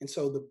 And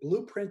so the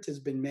blueprint has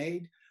been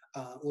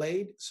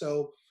laid.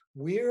 So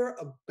we're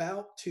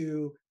about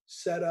to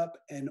set up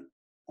an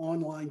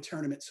online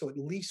tournament so at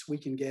least we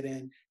can get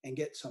in and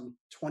get some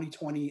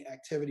 2020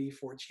 activity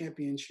for a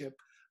championship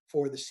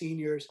for the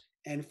seniors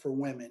and for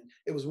women.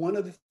 It was one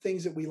of the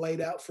things that we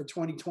laid out for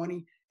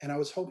 2020, and I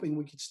was hoping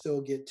we could still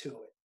get to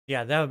it.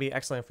 Yeah, that would be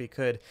excellent if we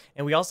could.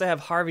 And we also have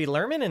Harvey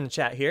Lerman in the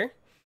chat here.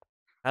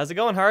 How's it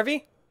going,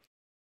 Harvey?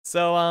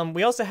 So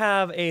we also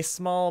have a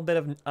small bit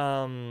of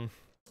uh,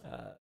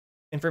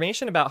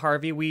 information about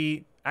Harvey.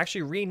 We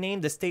actually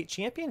renamed the state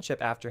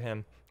championship after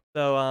him.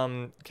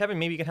 So Kevin,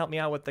 maybe you can help me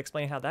out with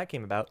explaining how that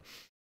came about.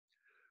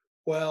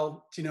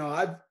 Well,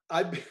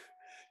 I've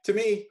to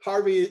me,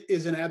 Harvey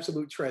is an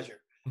absolute treasure.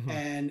 Hmm.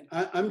 And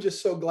I'm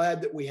just so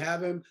glad that we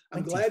have him.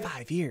 I'm glad,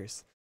 25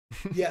 years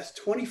yes,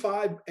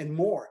 25 and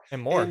more.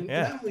 and more. And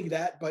Yeah. not only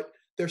that, but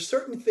there's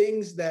certain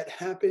things that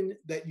happen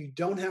that you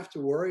don't have to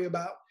worry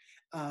about.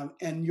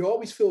 And you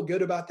always feel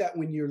good about that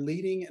when you're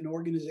leading an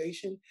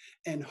organization.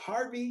 And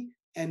Harvey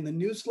and the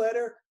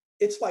newsletter,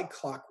 it's like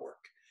clockwork.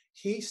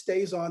 He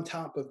stays on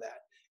top of that.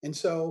 And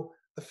so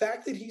the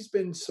fact that he's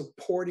been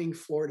supporting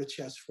Florida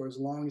Chess for as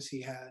long as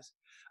he has,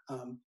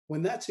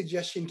 when that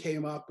suggestion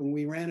came up and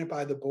we ran it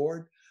by the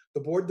board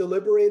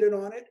deliberated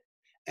on it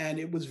and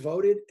it was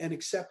voted and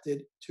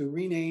accepted to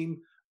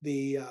rename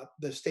the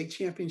state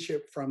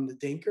championship from the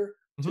Dinker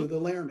Hmm. to the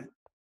Lehrman.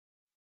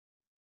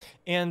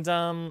 And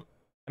I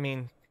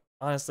mean,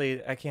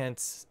 honestly, I can't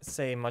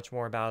say much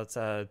more about.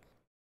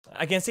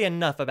 I can't say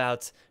enough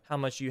about how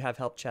much you have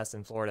helped chess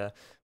in Florida.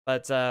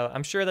 But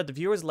I'm sure that the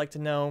viewers would like to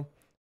know.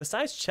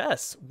 Besides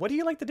chess, what do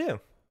you like to do?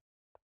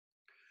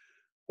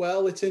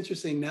 Well, it's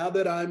interesting. Now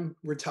that I'm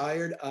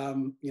retired,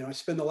 I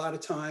spend a lot of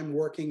time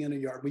working in a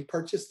yard. We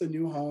purchased a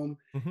new home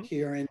Hmm.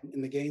 here in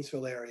the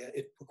Gainesville area.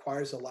 It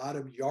requires a lot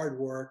of yard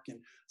work. And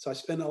so I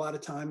spend a lot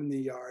of time in the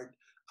yard.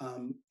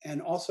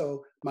 And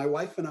also, my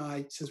wife and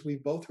I, since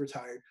we've both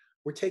retired,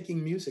 we're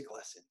taking music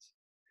lessons.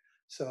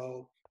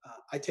 So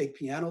I take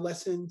piano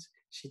lessons,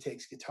 she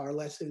takes guitar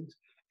lessons.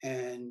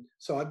 And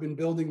so I've been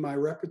building my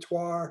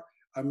repertoire.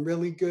 I'm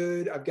really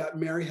good. I've got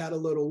Mary Had a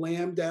Little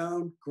Lamb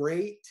down.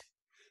 Great.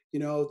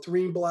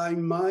 Three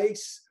Blind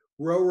Mice,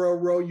 Row, Row,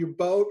 Row Your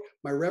Boat.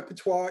 My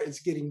repertoire is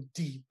getting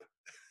deep.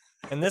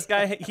 And this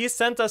guy, he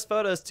sent us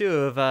photos too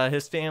of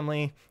his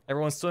family.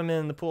 Everyone's swimming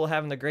in the pool,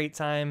 having a great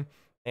time.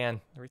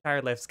 Man, the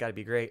retired life's got to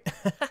be great.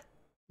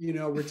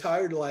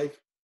 Retired life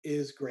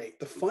is great.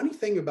 The funny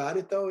thing about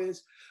it, though,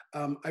 is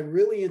I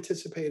really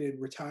anticipated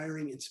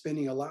retiring and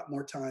spending a lot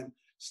more time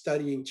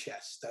studying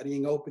chess,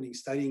 studying openings,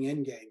 studying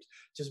end games,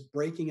 just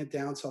breaking it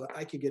down so that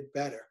I could get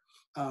better.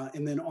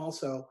 And then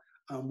also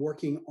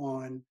working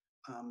on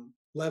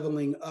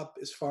leveling up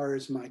as far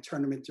as my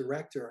tournament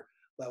director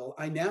level.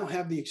 I now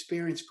have the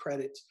experience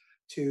credits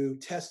to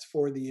test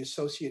for the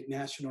associate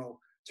national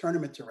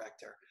tournament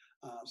director.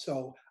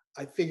 So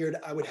I figured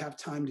I would have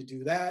time to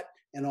do that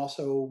and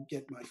also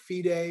get my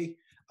FIDE.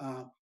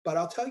 But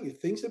I'll tell you,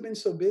 things have been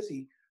so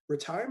busy.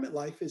 Retirement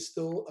life is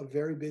still a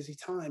very busy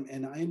time,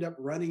 and I end up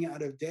running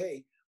out of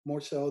day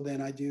more so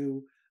than I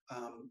do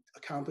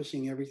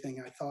accomplishing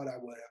everything I thought I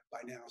would have by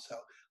now. So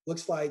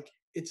looks like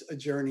it's a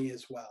journey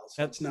as well.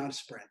 So That's it's not a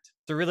sprint.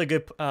 a really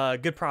good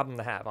problem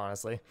to have,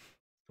 honestly.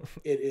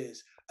 It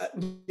is. Uh,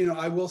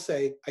 I will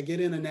say I get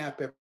in a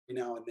nap every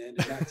now and then,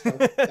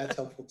 and that's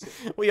helpful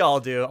too. We all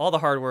do, all the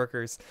hard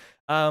workers.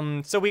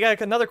 So we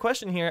got another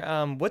question here.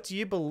 What do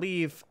you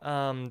believe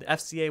the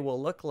FCA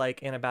will look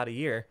like in about a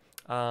year,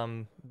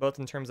 both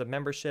in terms of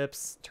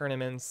memberships,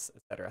 tournaments,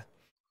 etc.?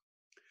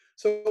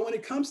 So when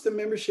it comes to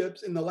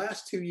memberships, in the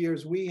last 2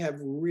 years, we have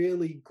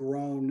really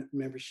grown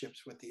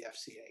memberships with the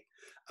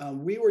FCA.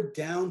 We were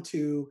down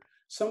to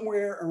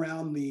somewhere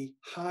around the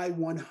high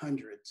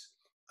 100s,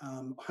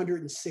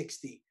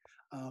 160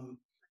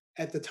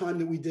 at the time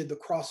that we did the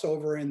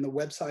crossover and the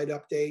website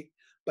update.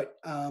 But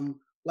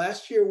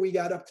last year, we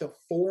got up to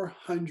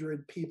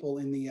 400 people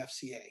in the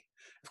FCA.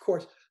 Of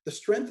course, the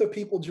strength of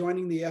people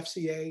joining the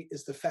FCA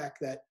is the fact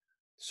that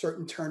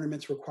certain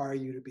tournaments require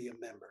you to be a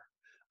member.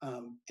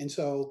 And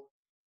so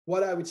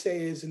what I would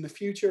say is in the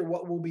future,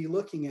 what we'll be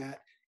looking at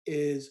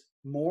is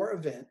more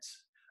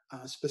events,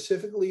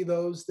 specifically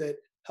those that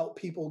help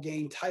people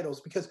gain titles.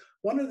 Because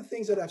one of the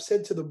things that I've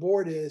said to the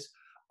board is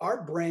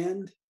our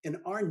brand and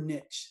our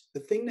niche, the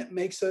thing that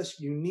makes us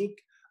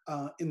unique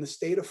in the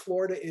state of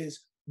Florida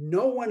is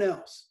no one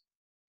else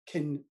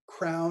can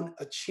crown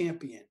a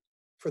champion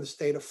for the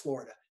state of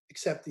Florida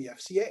except the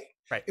FCA.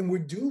 Right. And we're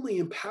duly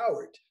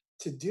empowered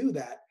to do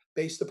that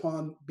based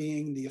upon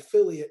being the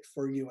affiliate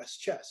for US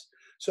Chess.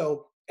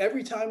 So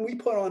every time we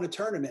put on a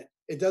tournament,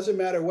 it doesn't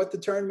matter what the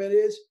tournament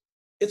is,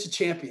 it's a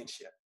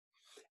championship.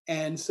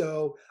 And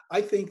so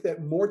I think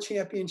that more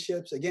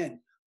championships,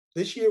 again,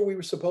 this year we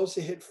were supposed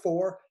to hit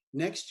 4.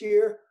 Next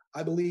year,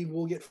 I believe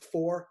we'll get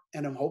 4,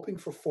 and I'm hoping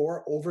for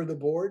 4 over the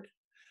board.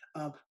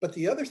 But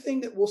the other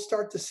thing that we'll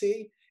start to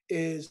see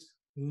is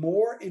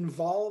more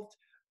involvement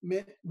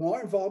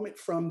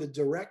from the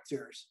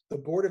directors, the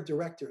board of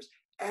directors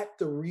at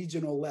the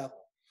regional level.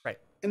 Right.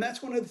 And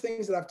that's one of the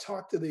things that I've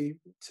talked to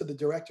the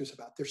directors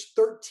about. There's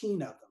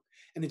 13 of them,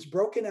 and it's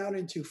broken out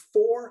into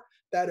 4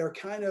 that are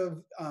kind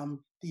of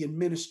the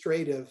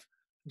administrative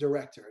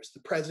directors,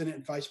 the president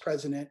and vice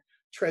president,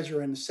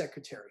 treasurer, and the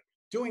secretary,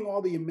 doing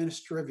all the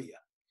administrivia.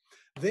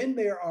 Then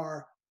there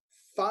are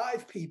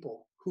 5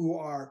 people who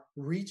are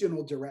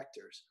regional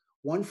directors,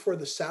 one for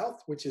the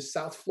South, which is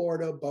South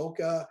Florida,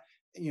 Boca,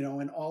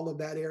 and all of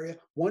that area,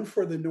 one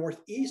for the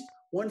Northeast,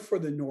 one for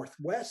the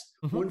Northwest,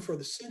 one for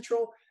the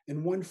Central,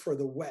 and one for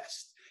the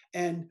West.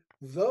 And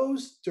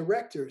those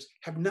directors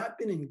have not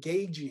been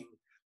engaging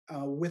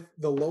with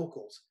the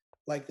locals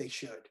like they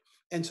should.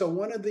 And so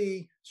one of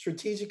the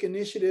strategic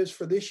initiatives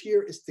for this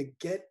year is to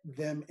get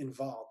them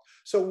involved.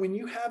 So when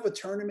you have a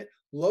tournament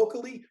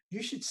locally,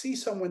 you should see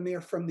someone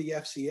there from the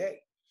FCA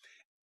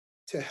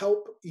to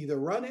help either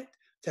run it,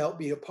 to help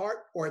be a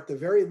part, or at the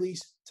very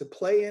least to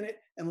play in it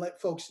and let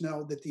folks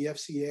know that the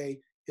FCA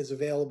is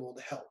available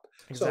to help.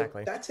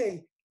 Exactly. So that's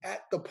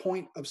at the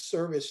point of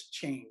service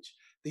change.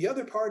 The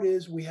other part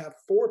is we have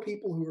 4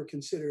 people who are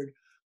considered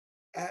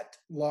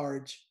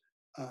at-large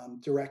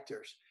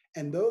directors.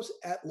 And those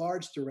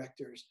at-large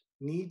directors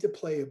need to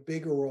play a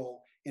bigger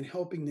role in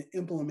helping to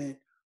implement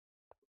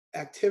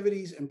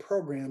activities and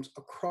programs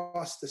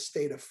across the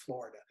state of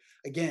Florida.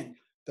 Again,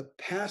 the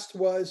past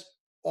was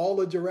all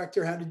a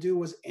director had to do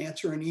was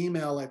answer an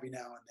email every now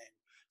and then.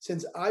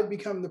 Since I've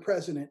become the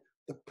president,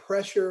 the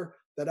pressure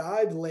that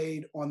I've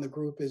laid on the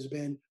group has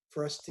been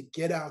for us to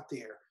get out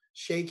there,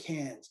 shake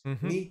hands,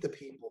 meet the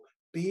people,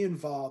 be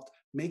involved,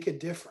 make a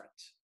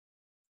difference.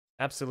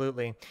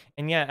 Absolutely.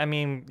 And yeah, I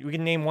mean, we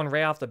can name one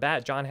right off the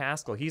bat, John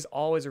Haskell. He's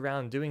always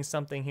around doing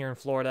something here in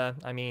Florida.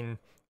 I mean,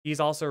 he's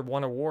also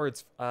won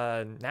awards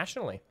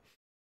nationally.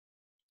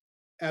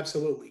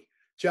 Absolutely.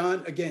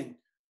 John, again,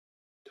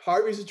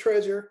 Harvey's a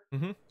treasure.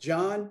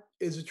 John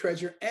is a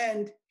treasure,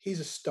 and he's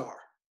a star.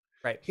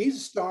 Right. He's a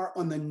star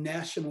on the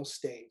national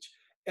stage.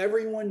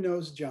 Everyone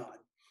knows John.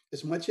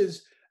 As much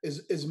as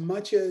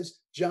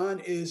John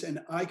is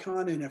an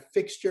icon and a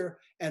fixture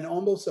and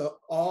almost an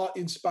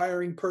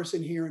awe-inspiring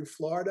person here in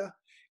Florida,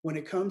 when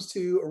it comes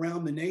to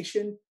around the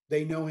nation,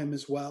 they know him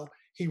as well.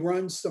 He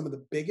runs some of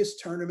the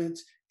biggest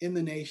tournaments in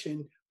the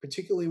nation,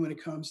 particularly when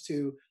it comes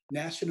to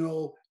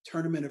national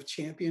tournament of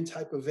champion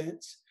type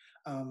events.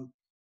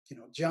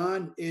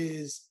 John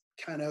is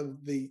kind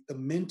of the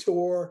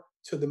mentor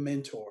to the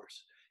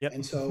mentors. Yep.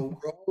 And so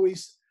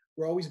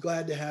we're always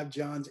glad to have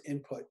John's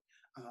input.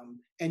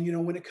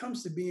 And when it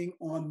comes to being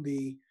on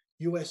the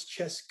US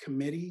chess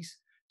committees,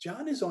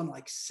 John is on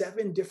like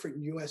 7 different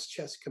US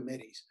chess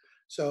committees.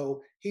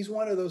 So he's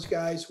one of those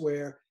guys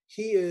where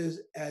he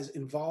is as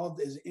involved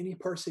as any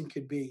person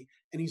could be,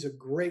 and he's a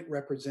great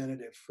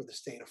representative for the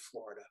state of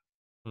Florida.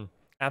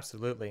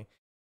 Absolutely.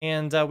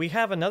 And we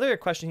have another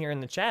question here in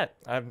the chat.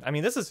 I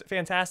mean, this is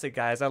fantastic,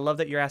 guys. I love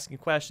that you're asking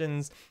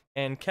questions.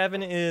 And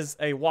Kevin is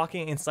a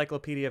walking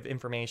encyclopedia of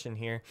information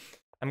here.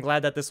 I'm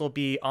glad that this will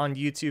be on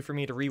YouTube for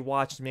me to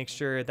rewatch to make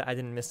sure that I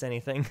didn't miss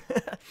anything.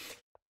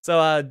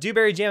 So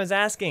Dewberry Jam is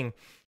asking,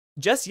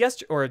 just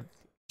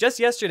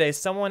yesterday,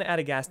 someone at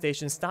a gas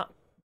station stopped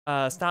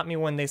me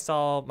when they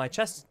saw my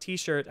chess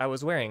t-shirt I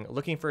was wearing,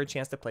 looking for a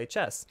chance to play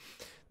chess.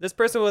 This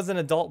person was an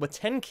adult with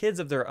 10 kids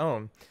of their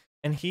own,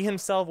 and he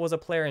himself was a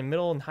player in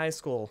middle and high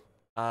school.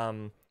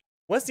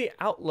 What What's the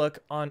outlook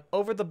on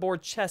over the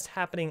board chess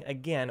happening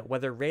again,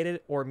 whether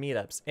rated or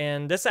meetups?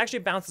 And this actually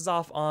bounces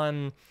off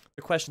on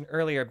the question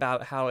earlier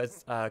about how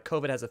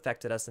COVID has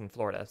affected us in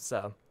Florida.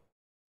 So,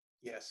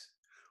 Yes.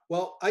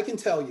 Well, I can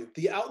tell you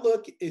the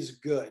outlook is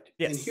good.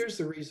 And yes. here's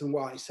the reason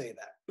why I say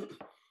that.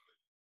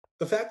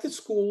 The fact that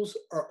schools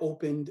are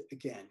opened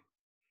again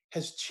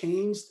has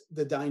changed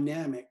the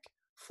dynamic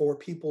for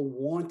people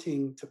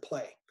wanting to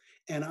play.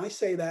 And I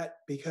say that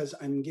because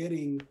I'm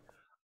getting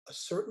a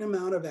certain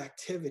amount of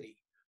activity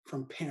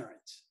from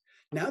parents.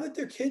 Now that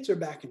their kids are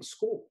back in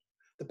school,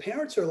 the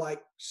parents are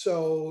like,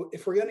 so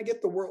if we're going to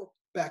get the world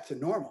back to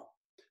normal,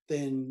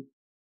 then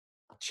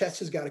chess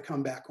has got to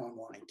come back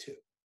online too.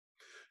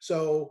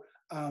 So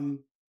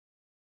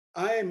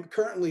I am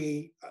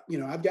currently,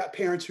 I've got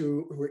parents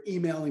who are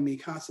emailing me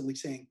constantly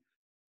saying,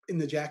 in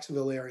the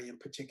Jacksonville area in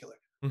particular,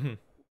 Hmm.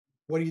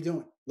 what are you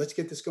doing? Let's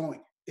get this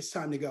going. It's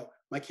time to go.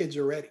 My kids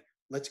are ready.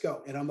 Let's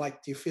go. And I'm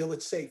like, do you feel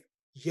it's safe?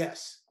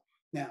 Yes.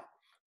 Now,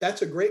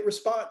 that's a great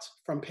response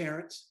from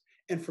parents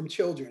and from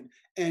children.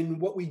 And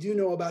what we do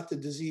know about the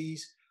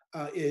disease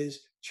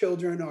is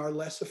children are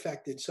less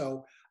affected.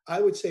 So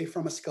I would say,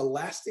 from a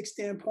scholastic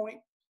standpoint,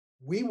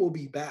 we will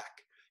be back.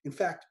 In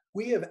fact,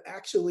 we have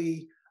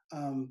actually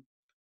um,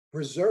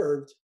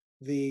 reserved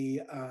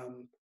the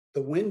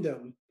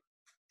Wyndham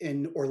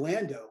in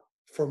Orlando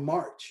for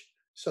March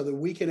so that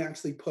we can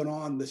actually put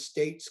on the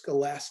state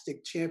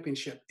scholastic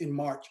championship in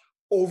March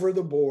over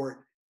the board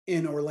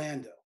in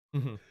Orlando.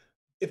 Hmm.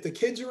 If the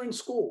kids are in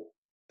school,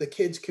 the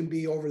kids can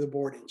be over the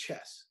board in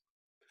chess.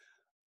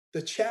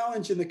 The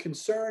challenge and the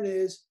concern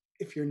is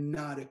if you're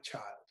not a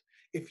child,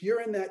 if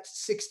you're in that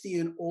 60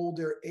 and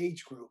older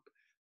age group,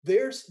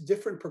 there's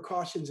different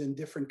precautions and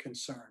different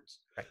concerns.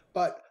 Right.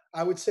 But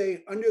I would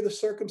say, under the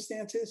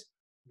circumstances,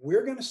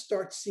 we're going to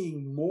start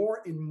seeing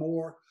more and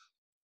more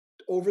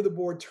over the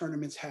board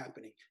tournaments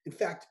happening. In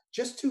fact,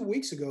 just 2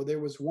 weeks ago, there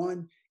was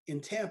one in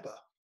Tampa.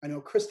 I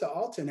know Krista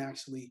Alton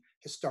actually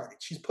has started.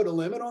 She's put a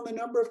limit on the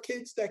number of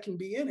kids that can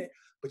be in it,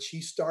 but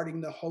she's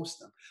starting to host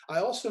them. I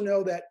also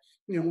know that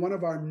one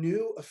of our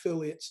new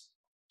affiliates,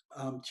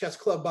 Chess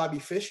Club Bobby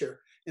Fischer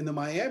in the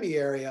Miami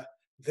area,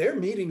 they're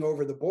meeting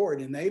over the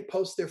board and they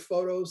post their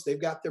photos. They've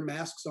got their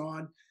masks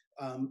on.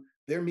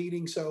 They're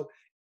meeting. So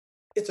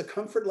it's a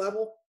comfort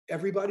level.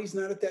 Everybody's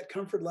not at that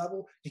comfort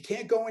level. You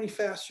can't go any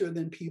faster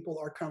than people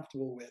are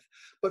comfortable with.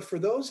 But for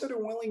those that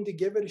are willing to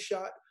give it a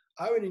shot,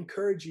 I would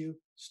encourage you,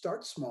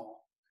 start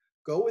small.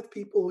 Go with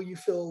people who you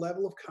feel a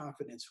level of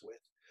confidence with.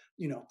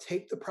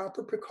 Take the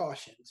proper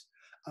precautions.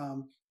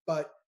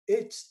 But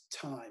it's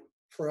time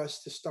for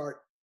us to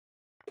start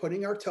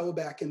putting our toe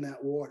back in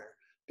that water,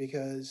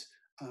 because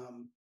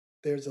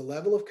there's a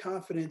level of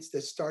confidence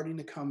that's starting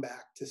to come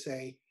back to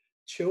say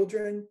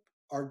children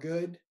are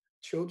good,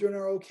 children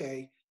are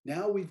okay.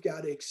 Now we've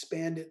got to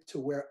expand it to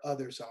where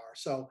others are.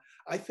 So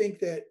I think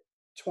that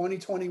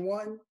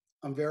 2021,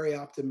 I'm very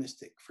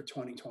optimistic for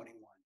 2021.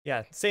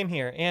 Yeah, same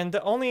here. And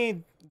the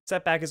only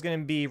setback is going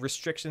to be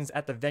restrictions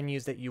at the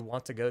venues that you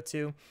want to go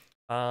to.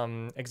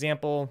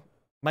 Example,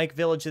 Mike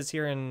Villages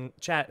here in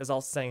chat is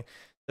also saying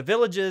the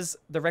Villages,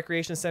 the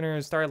recreation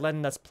centers started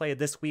letting us play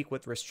this week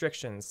with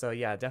restrictions. So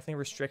yeah, definitely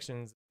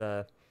restrictions,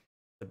 the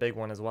big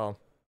one as well.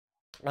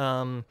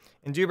 And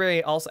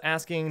Dewberry also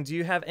asking, do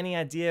you have any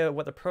idea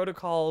what the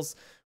protocols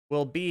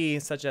will be,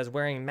 such as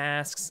wearing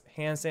masks,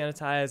 hand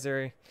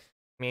sanitizer? I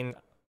mean,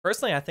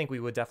 personally, I think we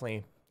would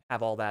definitely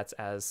have all that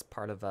as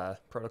part of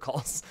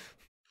protocols.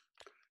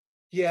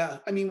 Yeah,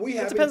 I mean, we It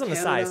haven't depends on the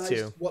size canonized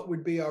too. what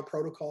would be our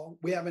protocol.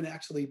 We haven't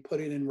actually put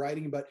it in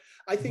writing, but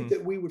I think Hmm.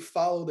 that we would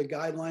follow the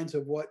guidelines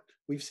of what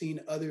we've seen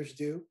others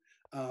do.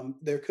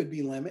 There could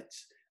be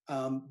limits.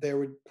 There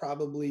would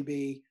probably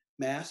be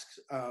masks.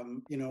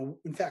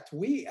 In fact,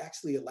 we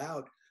actually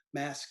allowed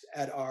masks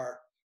at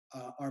our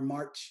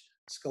March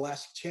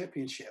Scholastic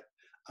Championship,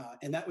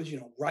 and that was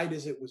right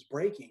as it was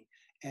breaking.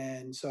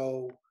 And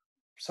so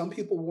some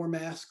people wore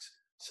masks,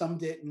 some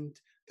didn't.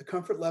 The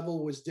comfort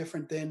level was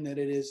different then than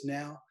it is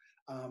now.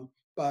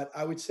 But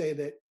I would say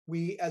that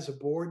we as a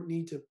board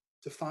need to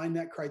define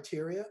that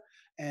criteria,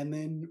 and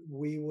then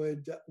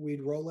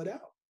we'd roll it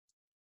out.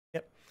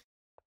 Yep.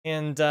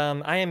 And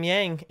I am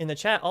Yang in the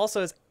chat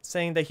also is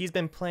saying that he's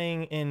been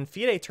playing in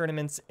FIDE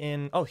tournaments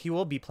he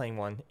will be playing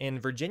one in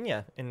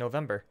Virginia in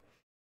November.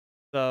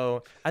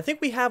 So I think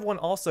we have one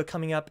also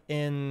coming up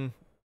in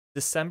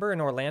December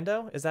in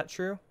Orlando. Is that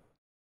true?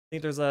 I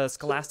think there's a So,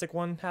 Scholastic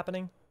one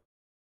happening.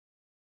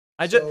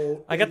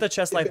 so I got the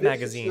Chess if Life it is, it's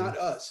magazine. not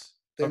us.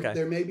 Okay.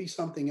 There may be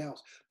something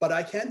else. But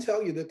I can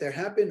tell you that there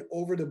have been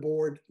over the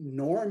board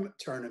norm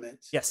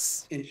tournaments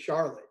Yes. in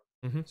Charlotte.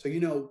 Mm-hmm.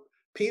 So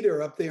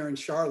Peter up there in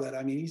Charlotte,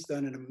 I mean, he's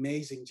done an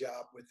amazing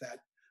job with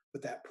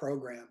that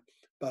program.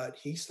 But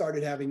he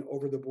started having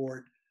over the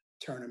board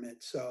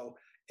tournaments. So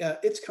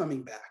it's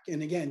coming back.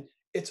 And again,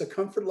 it's a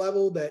comfort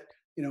level that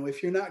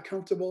if you're not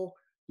comfortable,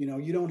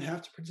 you don't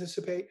have to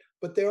participate.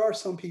 But there are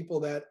some people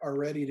that are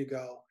ready to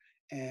go.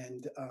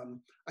 And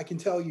I can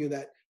tell you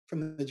that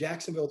from the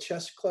Jacksonville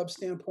Chess Club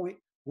standpoint,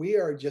 we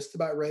are just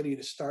about ready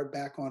to start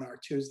back on our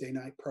Tuesday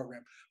night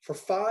program. For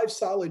 5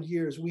 solid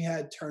years, we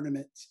had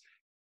tournaments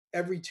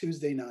every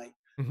Tuesday night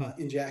Hmm.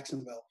 in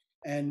Jacksonville.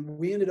 And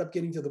we ended up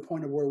getting to the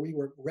point of where we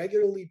were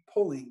regularly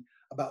pulling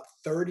about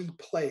 30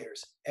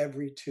 players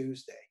every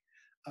Tuesday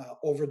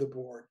over the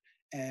board.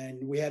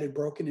 And we had it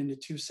broken into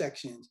two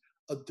sections,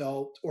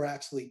 adult, or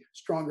actually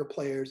stronger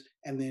players,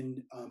 and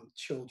then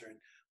children.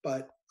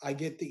 But I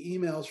get the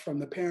emails from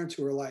the parents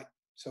who are like,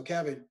 so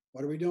Kevin,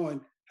 what are we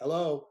doing?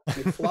 Hello,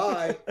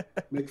 McFly,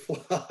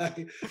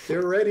 McFly.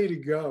 They're ready to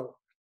go.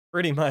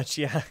 Pretty much,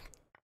 yeah.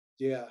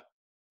 Yeah.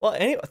 Well,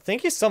 anyway,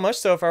 thank you so much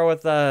so far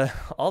with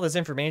all this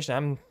information.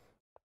 I'm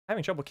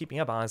having trouble keeping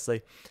up,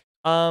 honestly.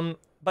 But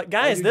Oh,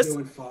 guys, you're this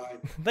doing fine.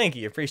 thank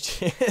you,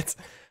 appreciate it.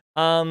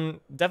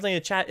 Definitely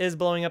the chat is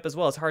blowing up as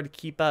well. It's hard to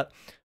keep up.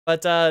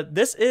 But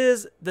this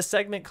is the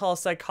segment called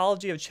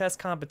Psychology of Chess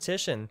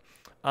Competition.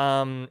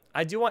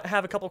 I do want to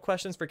have a couple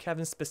questions for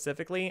Kevin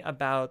specifically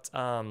about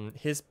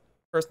his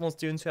personal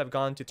students who have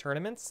gone to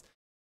tournaments.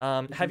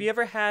 Have you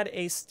ever had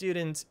a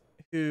student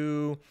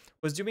who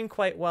was doing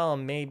quite well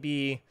and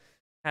maybe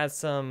had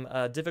some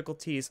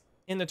difficulties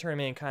in the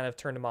tournament and kind of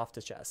turned him off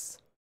to chess?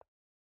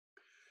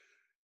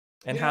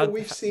 And Yeah,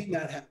 we've seen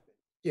that happen.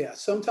 Yeah,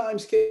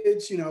 sometimes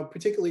kids,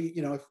 particularly,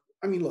 if,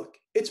 I mean, look,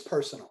 it's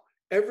personal.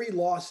 Every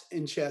loss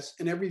in chess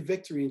and every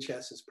victory in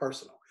chess is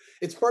personal.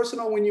 It's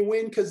personal when you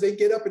win because they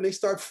get up and they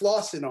start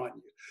flossing on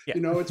you.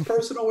 yeah. It's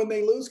personal when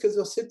they lose because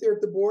they'll sit there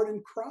at the board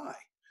and cry.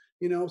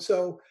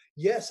 So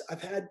yes,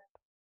 I've had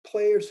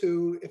players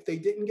who, if they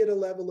didn't get a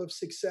level of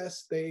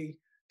success, they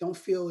don't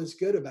feel as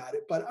good about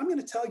it. But I'm going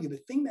to tell you, the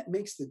thing that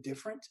makes the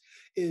difference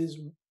is,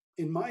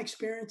 in my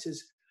experience,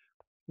 is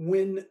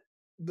when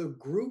the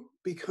group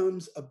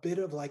becomes a bit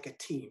of like a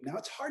team. Now,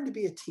 it's hard to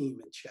be a team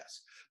in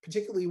chess,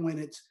 particularly when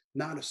it's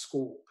not a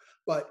school.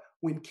 But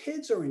when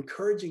kids are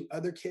encouraging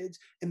other kids,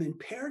 and then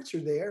parents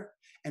are there,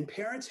 and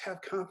parents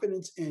have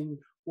confidence in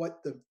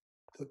what the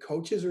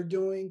coaches are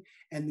doing,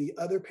 and the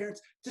other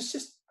parents,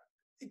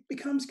 it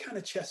becomes kind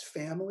of chess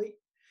family.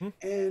 Hmm.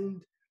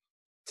 And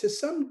to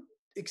some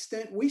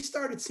extent, we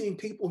started seeing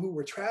people who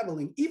were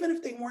traveling, even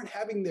if they weren't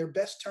having their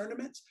best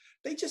tournaments,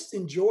 they just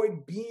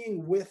enjoyed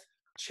being with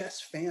chess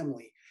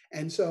family.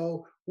 And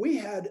so we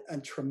had a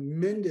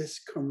tremendous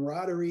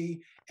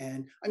camaraderie.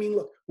 And I mean,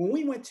 look, when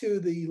we went to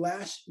the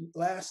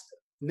last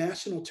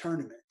national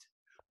tournament,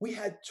 we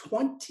had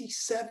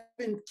 27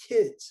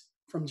 kids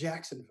from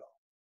Jacksonville.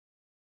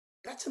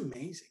 That's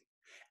amazing.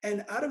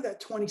 And out of that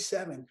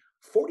 27,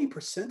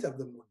 40% of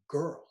them were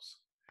girls.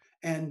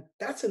 And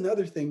that's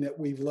another thing that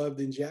we've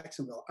loved in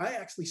Jacksonville. I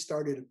actually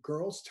started a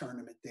girls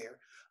tournament there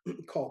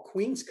called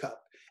Queen's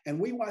Cup. And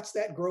we watched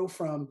that grow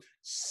from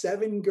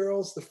 7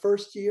 girls the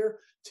first year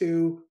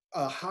to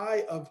a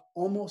high of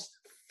almost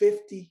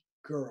 50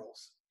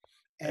 girls.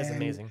 That is And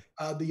amazing.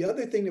 the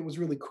other thing that was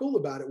really cool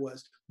about it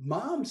was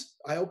moms.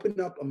 I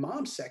opened up a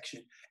mom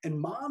section, and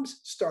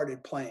moms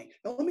started playing.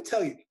 Now, let me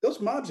tell you,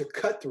 those moms are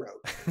cutthroat.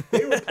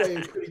 They were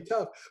playing pretty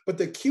tough. But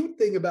the cute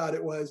thing about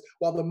it was,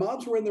 while the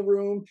moms were in the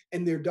room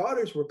and their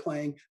daughters were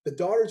playing, the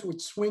daughters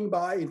would swing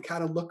by and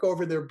kind of look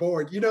over their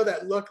board. You know,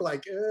 that look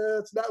like,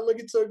 it's not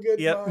looking so good,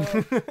 Yep.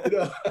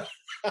 mom.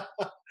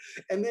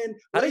 And then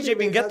How did you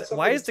even get that?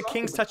 Why is the talk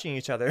kings about. touching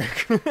each other?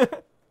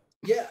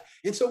 Yeah.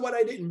 And so what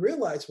I didn't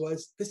realize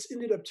was this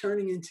ended up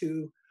turning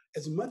into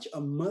as much a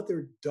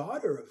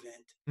mother-daughter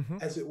event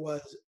Mhm. as it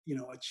was,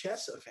 a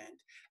chess event.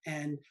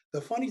 And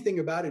the funny thing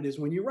about it is,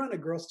 when you run a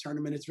girls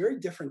tournament, it's very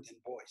different than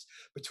boys.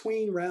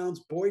 Between rounds,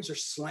 boys are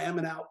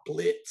slamming out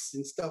blitz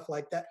and stuff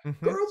like that.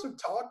 Mhm. Girls are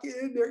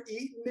talking, they're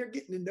eating, they're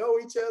getting to know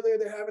each other,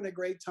 they're having a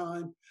great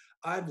time.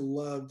 I've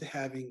loved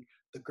having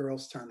the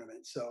girls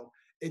tournament. So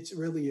it's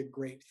really a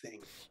great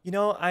thing.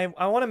 I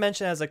want to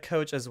mention as a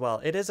coach as well,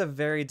 it is a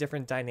very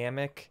different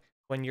dynamic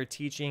when you're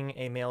teaching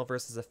a male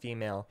versus a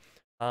female.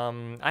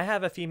 I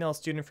have a female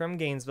student from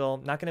Gainesville,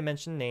 not going to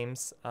mention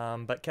names,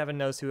 but Kevin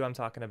knows who I'm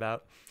talking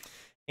about.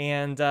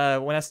 And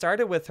when I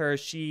started with her,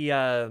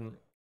 the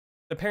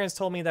parents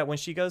told me that when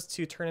she goes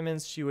to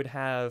tournaments, she would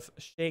have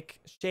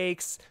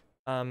shakes,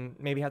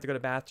 maybe have to go to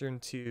the bathroom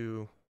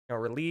to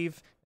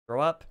relieve, throw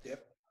up.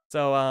 Yep.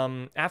 So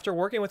after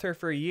working with her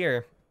for a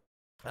year,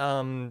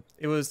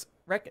 it was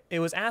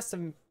asked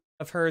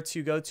of her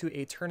to go to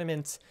a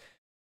tournament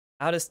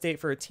out of state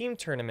for a team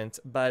tournament,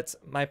 but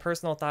my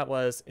personal thought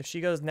was, if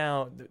she goes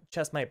now, the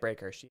chess might break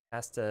her. She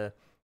has to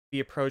be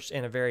approached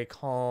in a very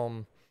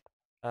calm,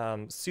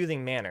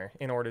 soothing manner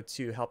in order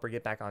to help her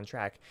get back on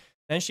track.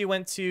 Then she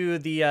went to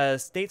the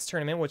states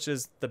tournament, which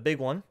is the big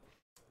one.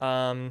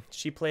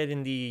 She played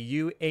in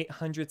the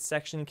U800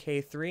 section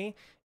K3,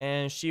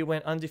 and she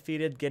went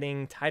undefeated,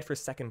 getting tied for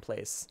second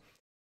place.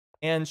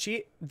 And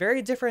she,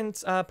 very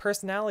different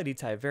personality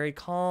type, very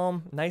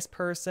calm, nice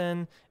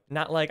person.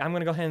 Not like, I'm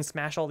gonna go ahead and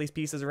smash all these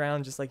pieces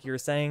around, just like you were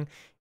saying.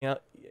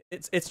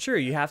 It's true.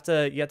 You have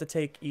to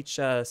take each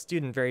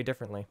student very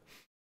differently.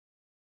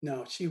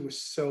 No, she was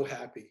so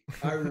happy.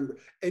 I remember,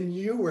 and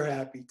you were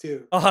happy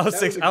too. Oh, I was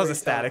That was a I was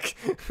great time.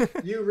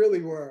 ecstatic. You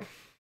really were.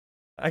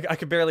 I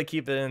could barely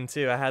keep it in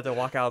too. I had to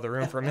walk out of the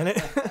room for a minute.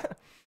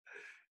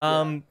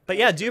 Yeah, But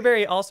yeah, that's great.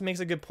 Dewberry also makes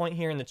a good point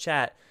here in the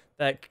chat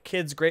that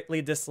kids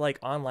greatly dislike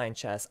online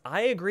chess.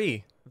 I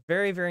agree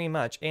very, very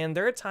much. And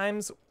there are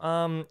times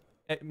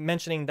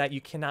mentioning that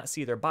you cannot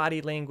see their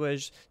body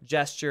language,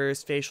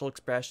 gestures, facial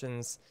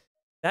expressions.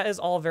 That is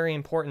all very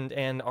important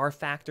and are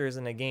factors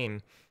in a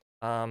game.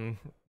 Um,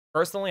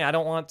 Personally, I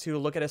don't want to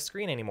look at a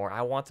screen anymore.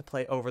 I want to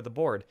play over the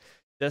board.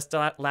 Just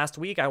last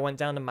week, I went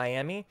down to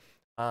Miami.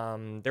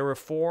 There were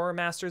 4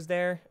 masters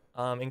there,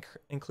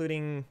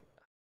 including,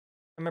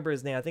 I remember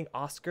his name. I think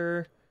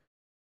Oscar.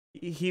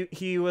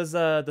 He was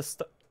the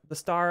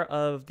star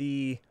of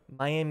the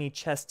Miami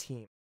chess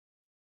team,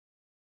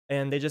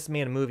 and they just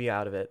made a movie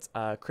out of it.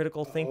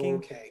 Critical Thinking.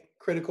 Okay,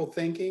 critical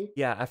thinking.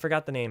 Yeah, I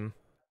forgot the name.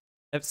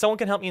 If someone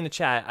can help me in the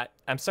chat,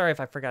 I'm sorry if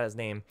I forgot his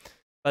name.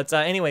 But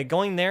anyway,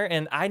 going there,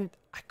 and I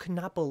could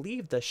not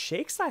believe the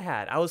shakes I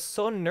had. I was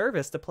so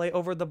nervous to play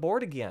over the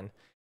board again,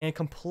 and it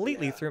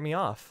completely Yeah. threw me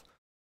off.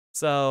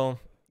 So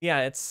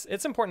yeah, it's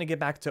important to get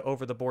back to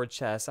over the board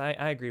chess. I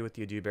agree with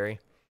you, Dewberry.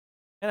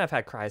 And I've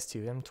had cries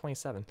too. I'm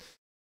 27.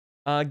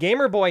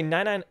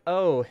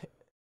 Gamerboy990,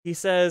 he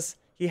says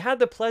he had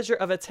the pleasure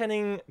of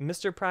attending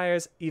Mr.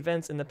 Pryor's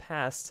events in the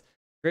past.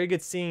 Very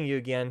good seeing you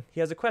again. He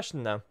has a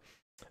question though.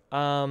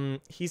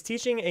 He's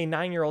teaching a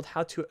 9-year-old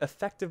how to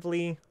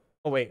effectively.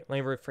 Oh wait, let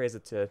me rephrase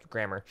it to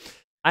grammar.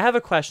 I have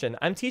a question.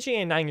 I'm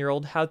teaching a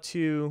 9-year-old how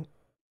to.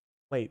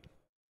 Wait,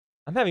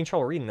 I'm having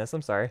trouble reading this.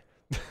 I'm sorry.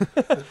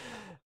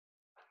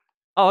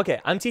 Oh,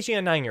 okay. I'm teaching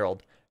a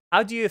 9-year-old.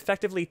 How do you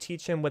effectively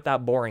teach him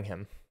without boring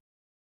him?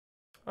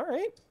 All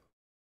right.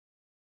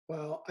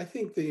 Well, I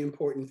think the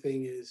important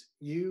thing is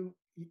you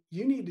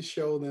need to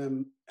show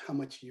them how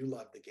much you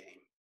love the game.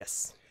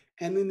 Yes.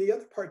 And then the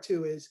other part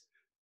too is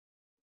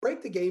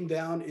break the game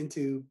down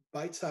into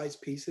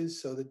bite-sized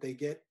pieces so that they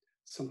get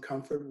some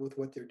comfort with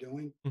what they're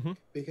doing. Mm-hmm.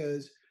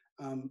 Because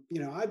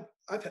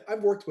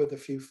I've worked with a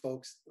few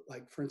folks,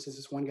 like for instance,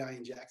 this one guy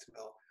in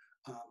Jacksonville.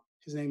 Um,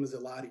 his name is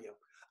Eladio.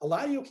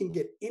 Eladio can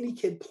get any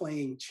kid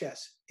playing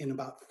chess in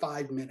about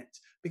 5 minutes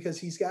because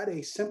he's got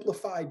a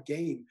simplified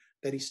game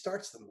that he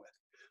starts them with.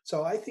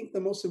 So I think the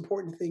most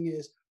important thing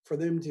is for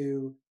them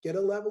to get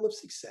a level of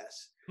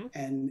success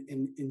Mm-hmm.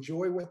 and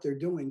enjoy what they're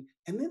doing,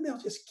 and then they'll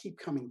just keep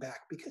coming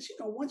back because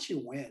once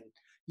you win,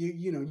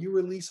 you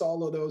release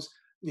all of those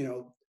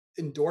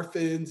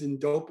endorphins and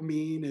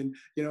dopamine, and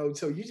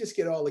so you just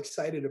get all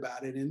excited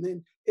about it, and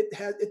then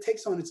it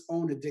takes on its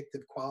own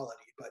addictive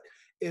quality. But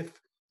if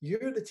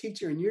you're the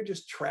teacher and you're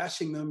just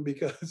trashing them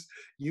because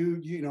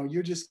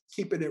you're just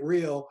keeping it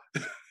real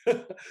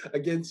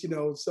against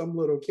some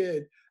little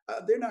kid,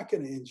 they're not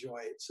going to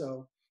enjoy it.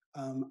 So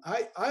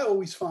I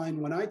always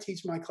find when I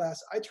teach my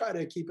class, I try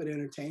to keep it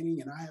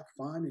entertaining and I have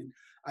fun and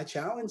I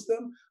challenge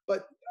them,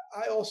 but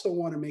I also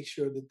want to make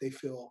sure that they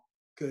feel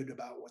good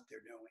about what they're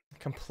doing.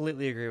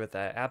 Completely agree with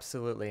that.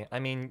 Absolutely. I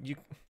mean, you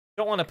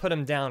don't want to put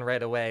them down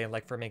right away,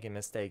 like for making a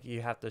mistake.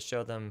 You have to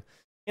show them,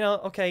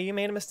 okay, you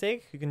made a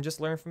mistake. You can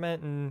just learn from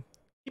it and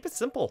keep it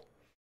simple.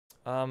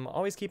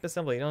 Always keep it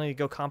simple. You don't need to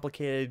go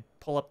complicated,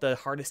 pull up the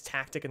hardest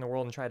tactic in the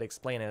world and try to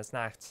explain it. It's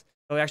not.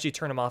 It'll actually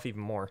turn them off even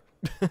more.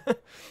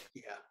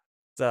 Yeah.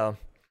 So,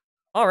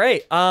 all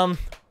right.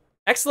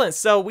 Excellent.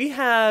 So we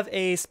have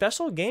a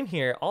special game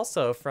here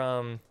also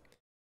from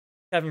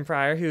Kevin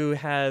Pryor, who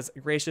has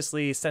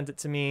graciously sent it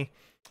to me.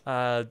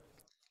 In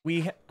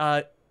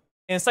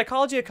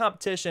psychology of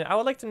competition, I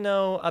would like to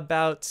know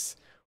about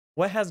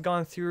what has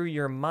gone through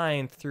your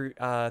mind through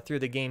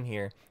the game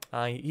here.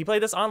 He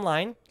played this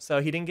online,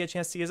 so he didn't get a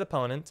chance to see his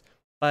opponent.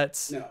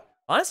 But No.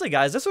 honestly,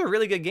 guys, this was a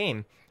really good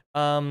game.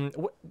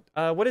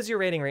 What is your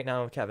rating right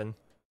now, Kevin?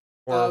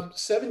 Or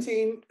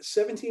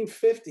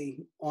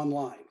 1750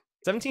 online.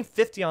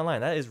 1750 online.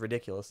 That is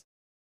ridiculous.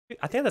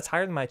 I think that's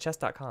higher than my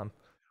chess.com.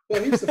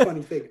 Well, here's the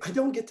funny thing. I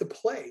don't get to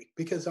play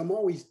because I'm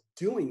always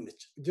doing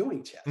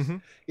chess.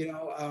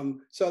 Mm-hmm.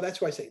 So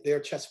that's why I say they're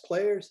chess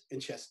players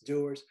and chess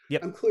doers.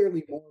 Yep. I'm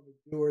clearly more of a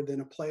doer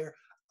than a player.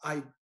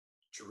 I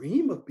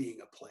dream of being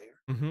a player.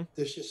 Mm-hmm.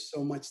 There's just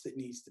so much that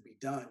needs to be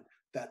done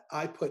that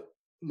I put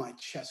my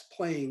chess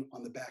playing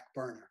on the back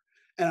burner.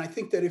 And I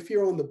think that if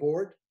you're on the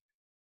board,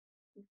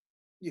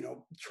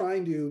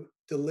 trying to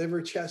deliver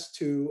chess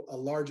to a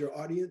larger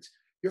audience,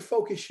 your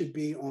focus should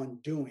be on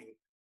doing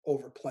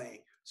over playing.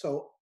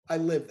 So I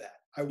live that.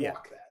 I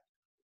walk that.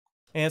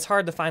 And it's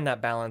hard to find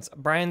that balance.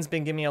 Brian's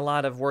been giving me a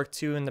lot of work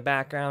too in the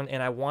background,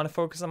 and I want to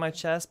focus on my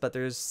chess, but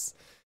there's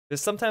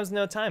sometimes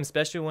no time,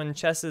 especially when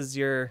chess is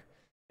your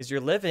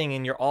living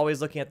and you're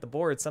always looking at the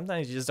board.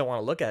 Sometimes you just don't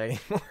want to look at it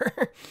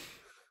anymore.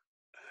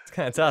 It's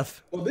kind of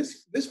tough. Well,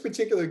 this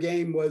particular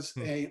game was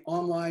a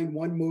online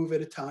one move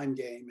at a time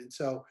game, and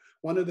so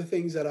one of the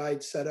things that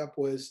I'd set up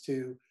was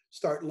to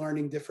start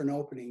learning different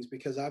openings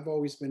because I've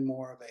always been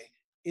more of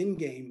a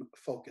in-game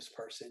focused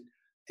person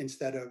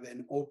instead of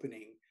an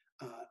opening.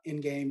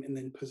 In-game and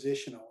then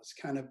positional has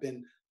kind of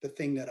been the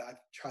thing that I've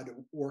tried to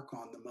work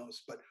on the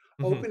most. But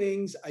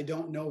openings, I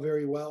don't know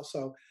very well.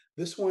 So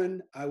this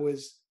one, I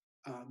was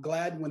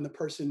glad when the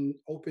person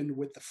opened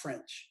with the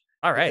French.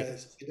 All right.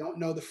 Because I don't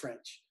know the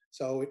French.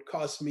 So it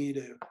caused me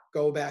to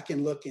go back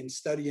and look and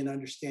study and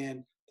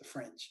understand the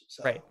French.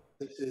 Right.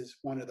 So this is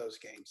one of those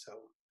games. So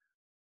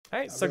All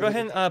right, so go very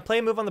ahead good. and play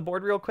a move on the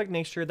board real quick.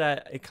 Make sure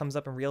that it comes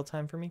up in real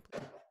time for me.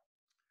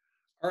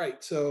 All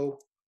right, so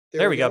there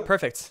There we we go. go.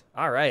 Perfect.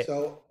 All right.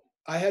 So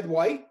I had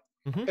white.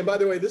 Hmm. And by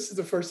the way, this is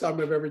the first time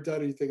I've ever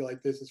done anything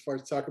like this as far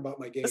as talk about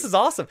my This is games.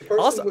 awesome. The person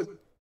Also, was the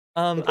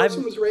I've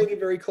person was rated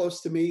very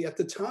close to me at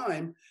the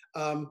time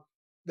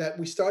that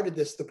we started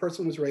this. The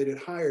person was rated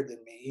higher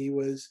than me. He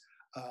was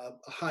a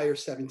higher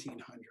 1700,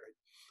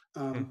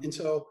 and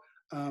so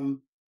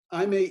um,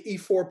 I'm a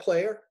E4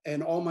 player,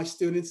 and all my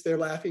students they're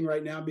laughing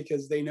right now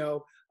because they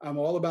know I'm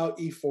all about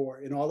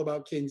E4 and all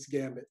about King's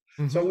Gambit.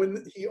 mm-hmm. So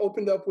when he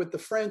opened up with the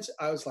French,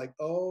 I was like,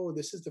 "Oh,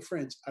 this is the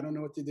French. I don't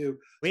know what to do."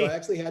 So I We.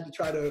 actually had to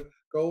try to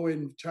go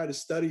and try to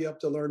study up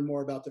to learn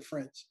more about the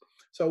French.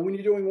 So when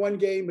you're doing one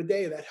game a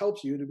day, that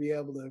helps you to be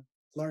able to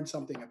learn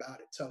something about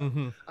it. So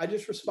Mm-hmm. I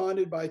just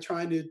responded by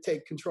trying to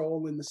take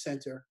control in the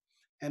center,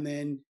 and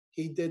then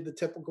he did the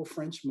typical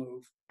French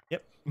move.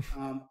 Yep.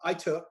 I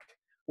took,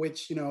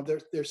 which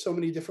there's so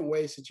many different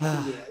ways that you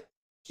can do it.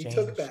 He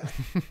took Change. back,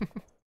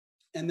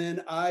 and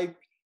then I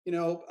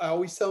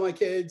always tell my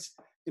kids,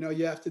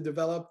 you have to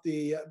develop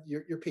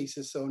your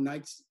pieces. So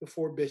knights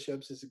before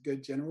bishops is a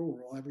good general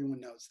rule.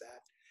 Everyone knows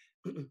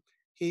that.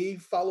 He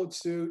followed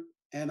suit,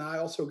 and I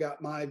also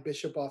got my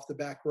bishop off the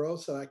back row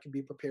so I could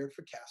be prepared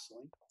for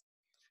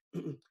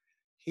castling.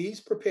 He's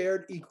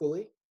prepared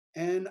equally,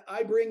 and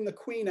I bring the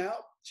queen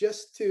out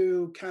just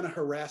to kind of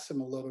harass him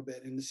a little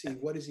bit and to see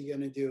what is he going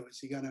to do. Is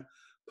he going to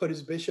put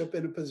his bishop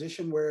in a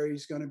position where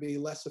he's going to be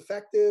less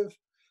effective?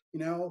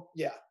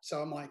 Yeah. So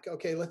I'm like,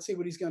 okay, let's see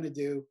what he's going to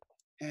do.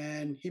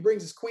 And he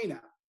brings his queen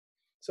out.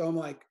 So I'm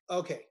like,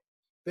 okay,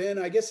 then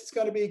I guess it's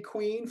going to be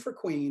queen for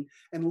queen.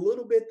 And a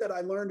little bit that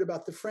I learned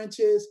about the French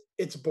is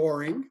it's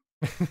boring.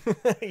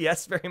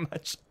 Yes, very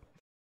much.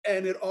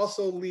 And it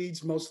also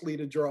leads mostly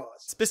to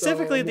draws. So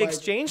Specifically I'm the like,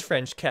 exchange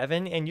French,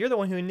 Kevin, and you're the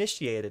one who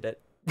initiated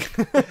it.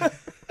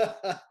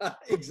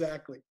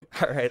 exactly.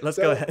 All right, let's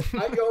go So ahead.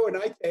 I go and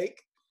I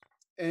take,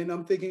 and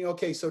I'm thinking,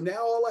 okay, so now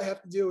all I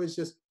have to do is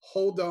just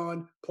hold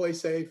on, play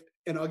safe,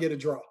 and I'll get a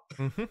draw.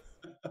 Mm-hmm.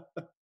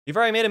 You've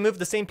already made a move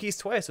the same piece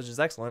twice, which is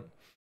excellent.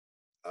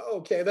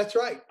 Okay, that's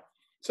right.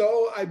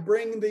 So I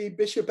bring the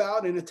bishop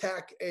out and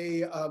attack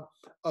a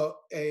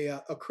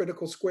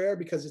critical square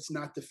because it's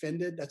not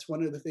defended. That's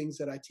one of the things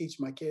that I teach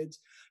my kids.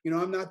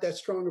 I'm not that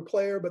strong a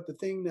player, but the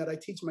thing that I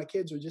teach my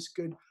kids are just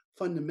good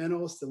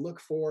fundamentals to look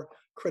for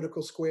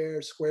critical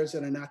squares, squares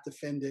that are not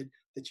defended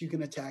that you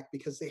can attack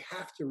because they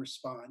have to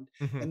respond.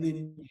 Mm-hmm. And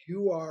then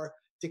you are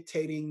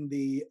dictating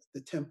the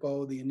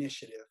tempo, the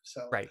initiative.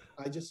 So Right.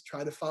 I just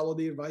try to follow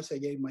the advice I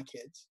gave my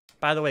kids.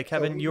 By the way, So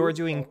Kevin, we you're move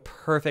doing forward.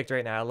 perfect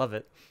right now. I love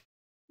it.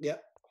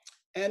 Yep.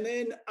 And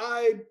then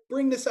I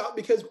bring this out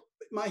because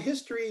my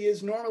history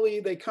is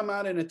normally they come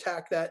out and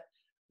attack that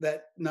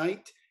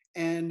knight,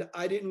 and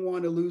I didn't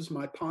want to lose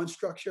my pawn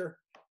structure.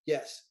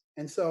 Yes,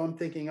 and so I'm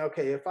thinking,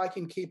 okay, if I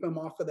can keep him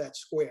off of that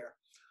square,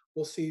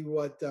 we'll see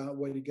what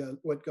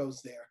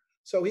goes there.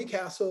 So he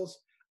castles.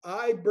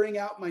 I bring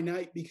out my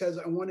knight because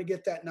I want to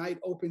get that knight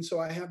open, so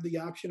I have the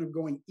option of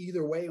going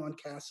either way on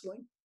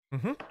castling.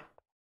 Mm-hmm.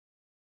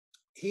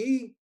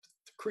 He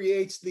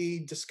creates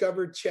the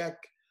discovered check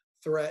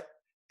threat,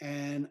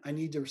 and I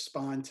need to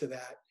respond to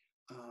that.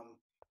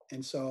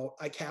 And so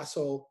I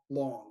castle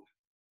long.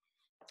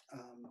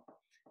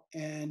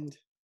 And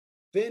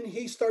then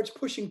he starts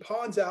pushing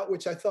pawns out,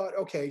 which I thought,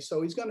 okay,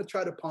 so he's going to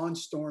try to pawn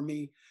storm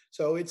me.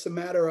 So it's a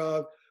matter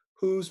of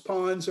whose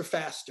pawns are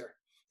faster.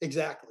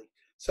 Exactly.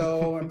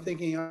 So I'm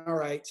thinking, all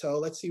right, so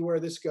let's see where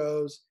this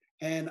goes.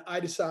 And I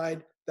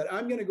decide that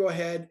I'm going to go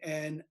ahead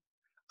and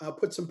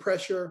put some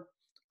pressure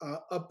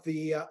up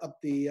the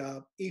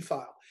e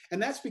file,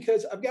 and that's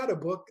because I've got a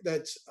book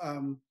that's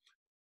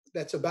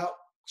about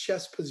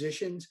chess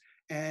positions,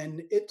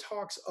 and it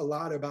talks a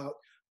lot about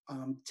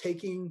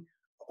taking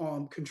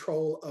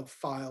control of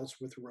files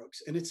with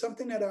rooks, and it's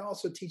something that I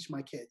also teach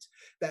my kids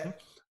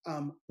that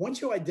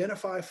once you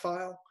identify a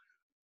file,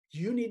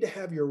 you need to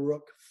have your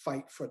rook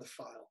fight for the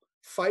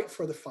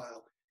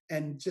file,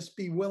 and just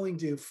be willing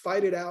to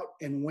fight it out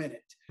and win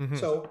it. Mm-hmm.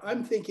 So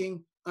I'm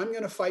thinking I'm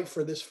going to fight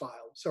for this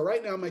file. So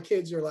right now my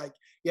kids are like,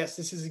 yes,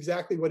 this is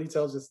exactly what he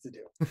tells us to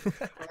do.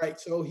 All right.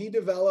 So he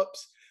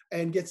develops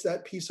and gets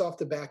that piece off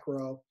the back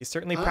row. He's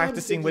certainly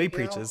practicing what he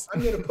preaches.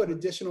 I'm going to put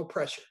additional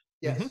pressure.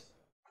 Yes. Mm-hmm.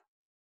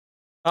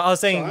 I was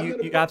saying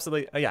So you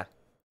absolutely. Oh yeah.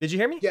 Did you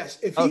hear me? Yes.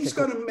 If he's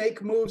going to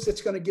make moves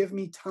that's going to give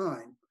me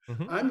time,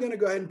 I'm going to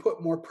go ahead and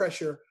put more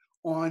pressure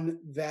on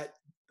that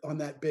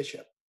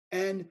bishop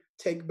and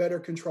take better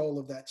control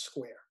of that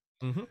square.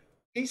 Mm-hmm.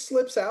 He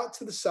slips out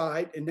to the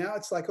side, and now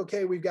it's like,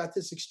 okay, we've got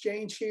this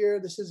exchange here.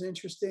 This is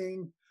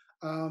interesting.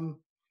 I'm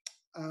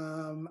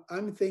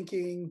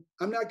thinking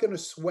I'm not going to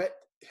sweat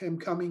him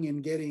coming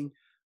and getting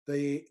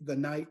the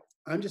knight.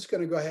 I'm just going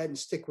to go ahead and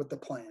stick with the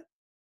plan.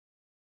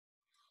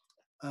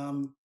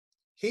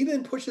 He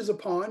then pushes a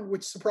pawn,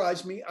 which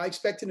surprised me. I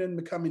expected him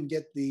to come and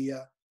get the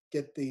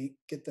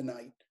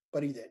knight,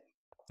 but he didn't.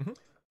 Mm-hmm.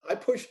 I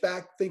pushed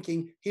back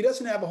thinking he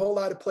doesn't have a whole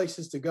lot of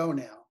places to go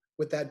now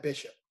with that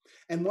bishop.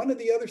 And one of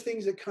the other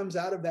things that comes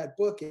out of that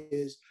book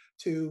is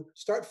to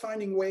start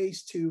finding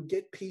ways to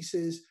get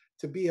pieces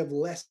to be of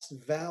less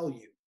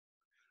value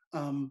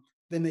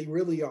than they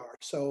really are.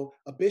 So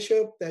a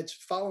bishop that's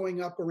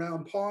following up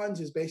around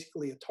pawns is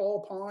basically a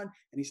tall pawn,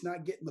 and he's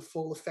not getting the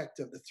full effect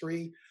of the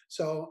three.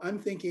 So I'm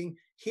thinking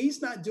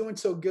he's not doing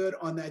so good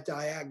on that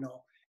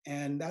diagonal,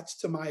 and that's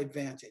to my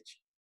advantage.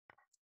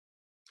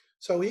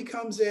 So he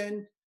comes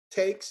in,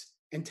 takes,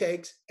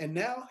 and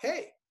now,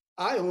 hey,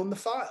 I own the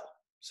file.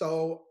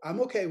 So I'm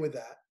okay with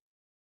that.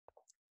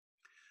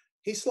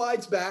 He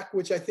slides back,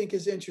 which I think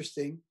is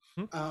interesting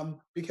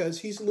because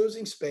he's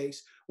losing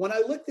space. When I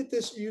looked at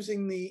this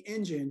using the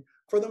engine,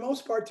 for the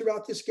most part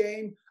throughout this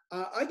game,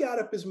 I got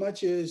up as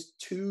much as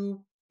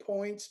 2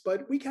 points,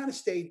 but we kind of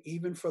stayed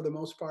even for the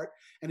most part.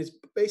 And it's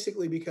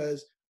basically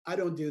because I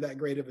don't do that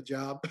great of a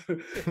job.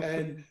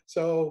 And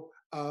so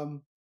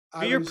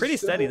You're pretty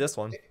steady this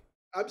one.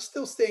 I'm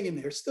still staying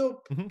in there,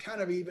 still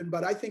kind of even,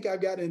 but I think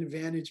I've got an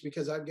advantage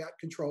because I've got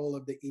control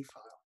of the E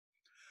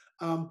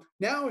file.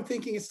 Now I'm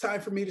thinking it's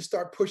time for me to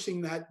start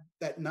pushing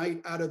that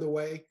knight out of the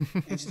way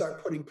and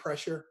start putting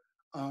pressure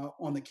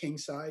on the king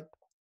side.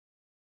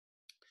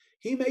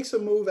 He makes a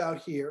move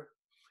out here,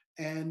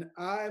 and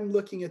I'm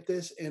looking at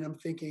this and I'm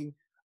thinking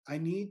I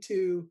need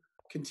to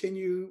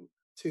continue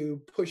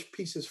to push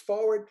pieces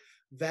forward.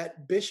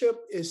 That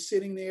bishop is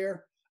sitting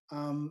there,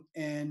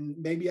 and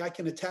maybe I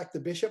can attack the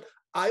bishop.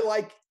 I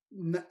like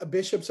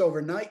bishops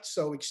over knights,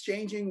 so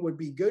exchanging would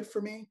be good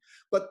for me.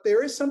 But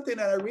there is something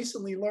that I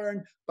recently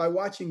learned by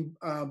watching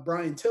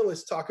Brian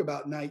Tillis talk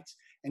about knights,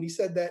 and he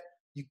said that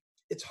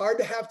it's hard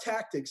to have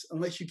tactics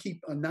unless you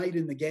keep a knight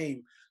in the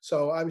game.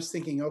 So I was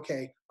thinking,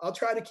 okay, I'll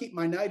try to keep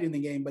my knight in the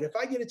game, but if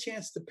I get a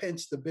chance to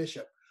pinch the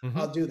bishop,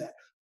 I'll do that.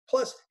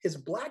 Plus, his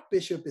black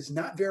bishop is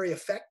not very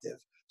effective.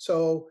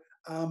 So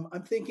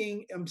I'm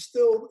thinking I'm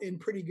still in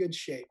pretty good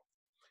shape.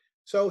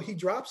 So he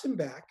drops him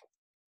back.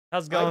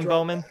 How's it going,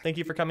 Bowman? Thank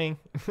you for coming.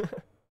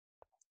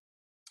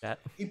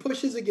 He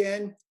pushes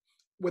again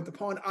with the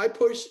pawn. I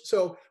push.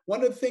 So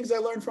one of the things I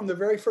learned from the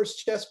very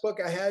first chess book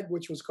I had,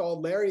 which was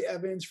called Larry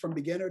Evans From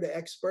Beginner to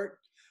Expert,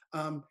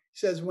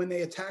 says when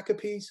they attack a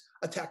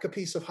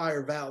piece of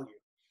higher value.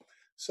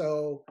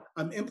 So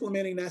I'm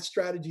implementing that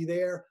strategy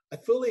there. I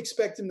fully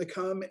expect him to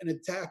come and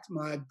attack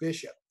my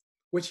bishop,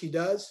 which he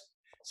does.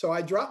 So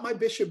I drop my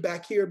bishop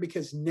back here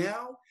because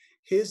now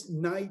his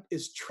knight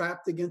is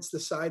trapped against the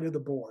side of the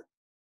board.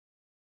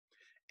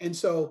 And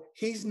so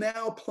he's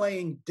now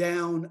playing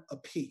down a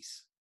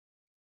piece.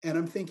 And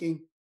I'm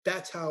thinking,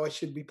 that's how I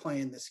should be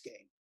playing this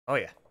game. Oh,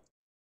 yeah.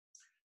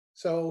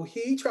 So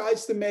he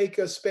tries to make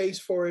a space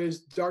for his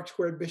dark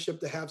squared bishop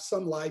to have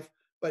some life,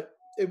 but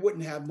it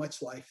wouldn't have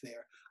much life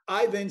there.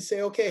 I then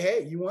say, okay,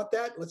 hey, you want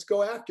that? Let's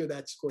go after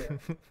that square.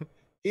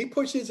 He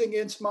pushes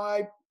against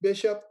my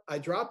bishop. I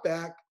drop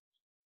back.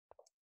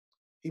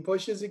 He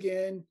pushes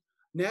again.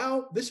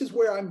 Now, this is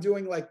where I'm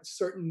doing like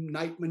certain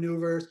knight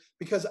maneuvers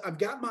because I've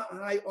got my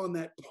eye on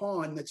that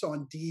pawn that's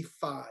on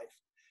D5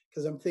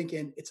 because I'm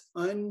thinking it's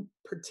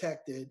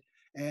unprotected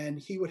and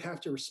he would have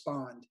to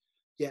respond.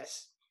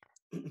 Yes.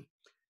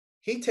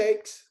 He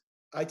takes,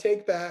 I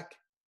take back.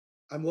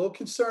 I'm a little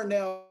concerned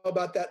now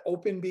about that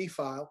open B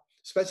file,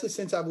 especially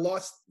since I've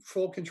lost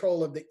full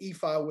control of the E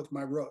file with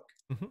my rook.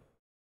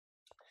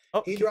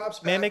 Oh, he drops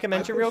back. May I make a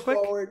mention real quick?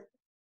 Forward.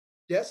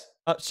 Yes?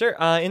 Sure.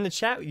 In the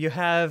chat, you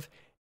have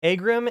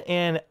Agrim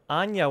and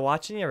Anya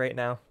watching you right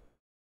now.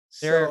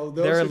 They're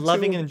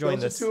loving and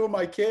enjoying this. Those are two of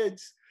my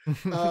kids.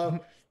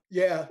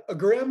 Yeah,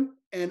 Agrim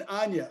and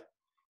Anya.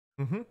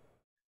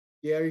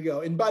 Yeah, there you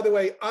go. And by the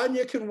way,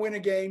 Anya can win a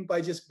game by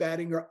just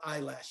batting her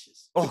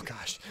eyelashes. Oh,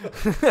 gosh.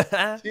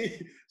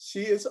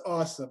 she is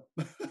awesome.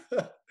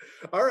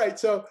 All right,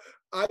 so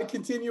I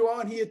continue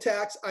on. He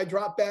attacks. I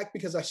drop back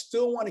because I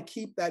still want to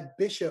keep that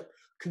bishop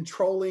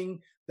controlling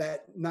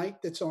that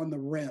knight that's on the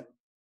rim.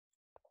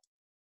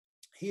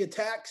 He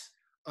attacks.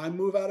 I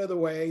move out of the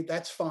way.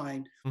 That's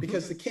fine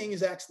because the king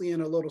is actually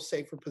in a little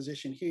safer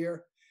position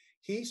here.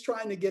 He's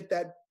trying to get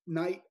that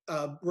knight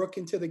rook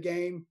into the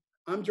game.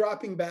 I'm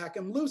dropping back.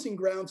 I'm losing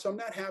ground, so I'm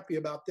not happy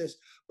about this.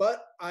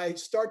 But I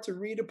start to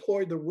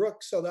redeploy the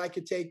rook so that I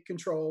could take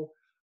control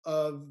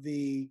of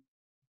the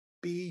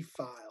B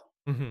file.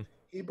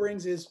 He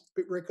brings his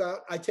rook out.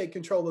 I take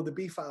control of the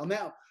B file.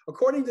 Now,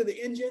 according to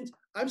the engines,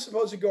 I'm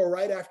supposed to go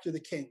right after the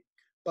king,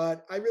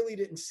 but I really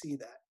didn't see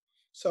that.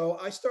 So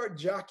I start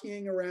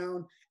jockeying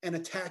around and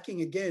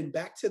attacking again,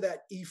 back to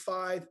that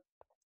E5.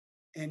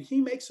 And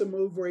he makes a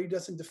move where he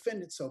doesn't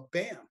defend it. So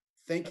bam,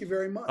 thank you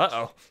very much.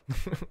 Uh-oh.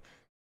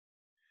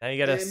 Now you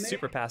got a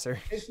super passer.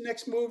 His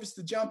next move is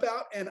to jump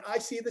out, and I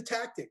see the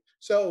tactic.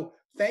 So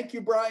thank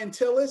you, Brian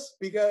Tillis,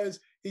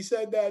 because he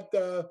said that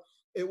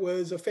it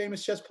was a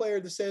famous chess player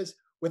that says,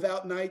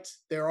 without knights,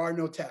 there are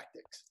no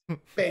tactics.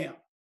 Bam.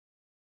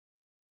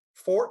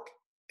 Fork,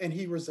 and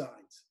he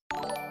resigns.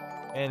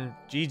 And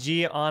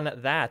GG on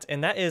that.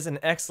 And that is an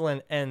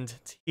excellent end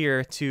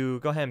here to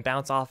go ahead and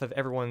bounce off of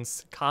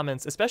everyone's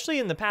comments, especially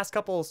in the past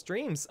couple of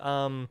streams.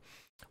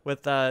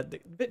 with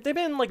they've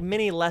been like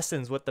mini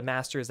lessons with the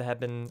masters that have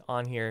been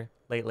on here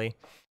lately,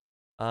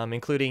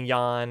 including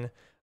Jan,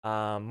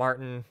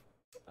 Martin,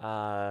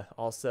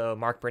 also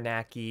Mark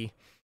Bernacki,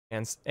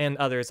 and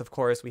others. Of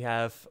course, we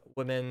have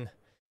women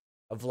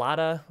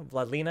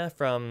Vladlina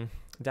from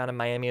down in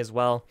Miami as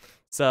well.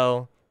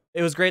 So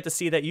it was great to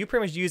see that you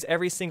pretty much use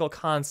every single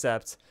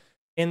concept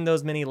in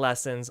those mini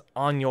lessons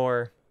on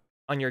your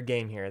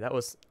game here. That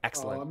was Oh,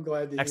 excellent. I'm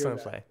glad to hear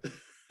Excellent play.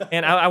 that.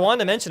 And I wanted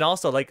to mention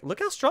also, like, look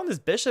how strong this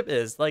bishop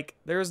is. Like,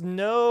 there's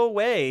no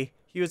way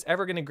he was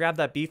ever going to grab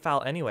that b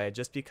file anyway,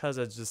 just because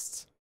of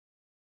just,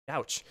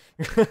 ouch.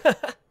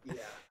 Yeah.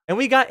 And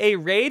we got a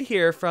raid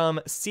here from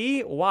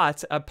C.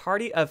 Watt, a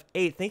party of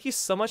 8. Thank you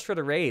so much for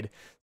the raid.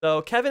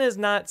 So Kevin is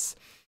not,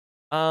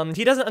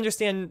 he doesn't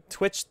understand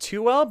Twitch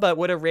too well, but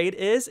what a raid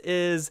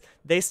is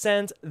they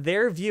sent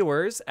their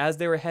viewers as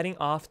they were heading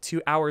off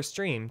to our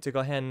stream to go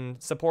ahead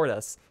and support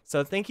us.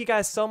 So thank you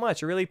guys so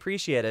much. I really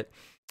appreciate it.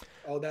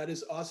 Oh, that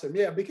is awesome.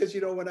 Yeah, because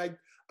you know when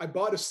I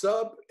bought a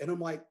sub and I'm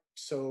like,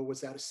 so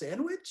was that a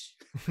sandwich?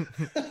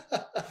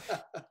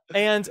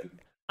 And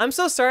I'm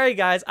so sorry,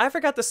 guys. I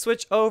forgot to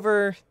switch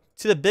over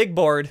to the big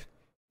board.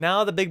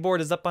 Now the big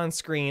board is up on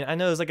screen. I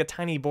know there's like a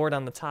tiny board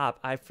on the top.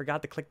 I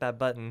forgot to click that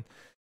button.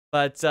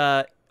 But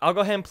I'll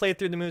go ahead and play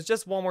through the moves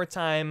just one more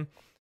time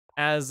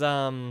as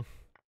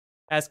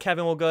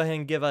Kevin will go ahead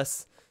and give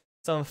us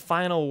some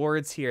final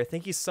words here.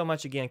 Thank you so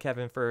much again,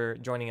 Kevin, for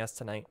joining us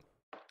tonight.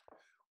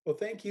 Well,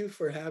 thank you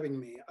for having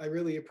me. I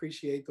really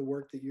appreciate the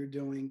work that you're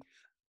doing.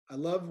 I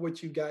love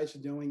what you guys are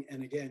doing.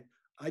 And again,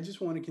 I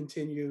just want to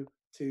continue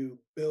to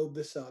build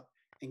this up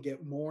and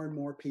get more and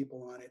more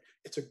people on it.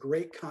 It's a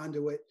great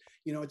conduit.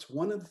 You know, it's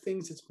one of the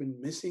things that's been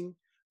missing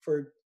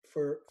for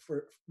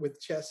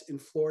with chess in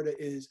Florida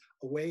is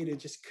a way to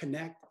just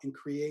connect and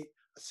create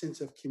a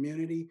sense of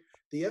community.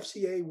 The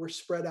FCA, we're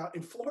spread out,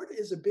 and Florida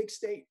is a big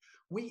state.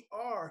 We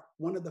are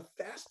one of the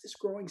fastest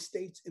growing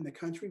states in the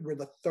country. We're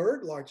the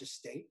third largest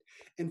state.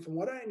 And from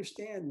what I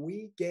understand,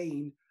 we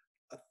gain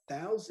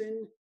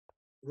 1,000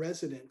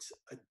 residents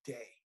a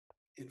day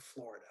in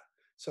Florida.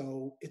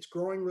 So it's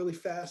growing really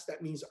fast.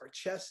 That means our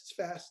chess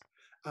fast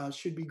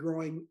should be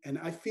growing. And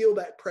I feel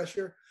that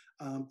pressure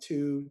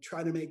to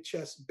try to make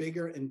chess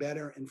bigger and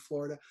better in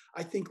Florida.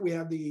 I think we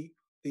have the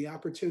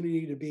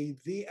opportunity to be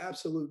the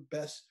absolute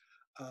best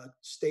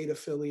state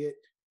affiliate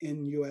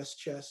in U.S.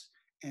 chess.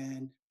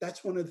 And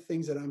that's one of the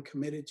things that I'm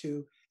committed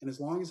to. And as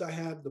long as I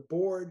have the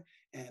board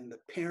and the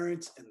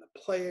parents and the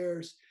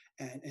players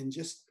and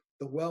just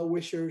the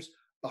well-wishers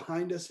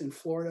behind us in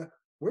Florida,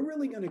 we're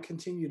really going to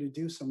continue to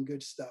do some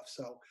good stuff.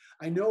 So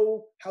I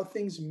know how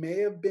things may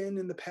have been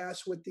in the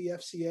past with the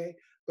FCA,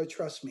 but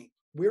trust me,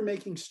 we're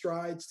making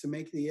strides to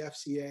make the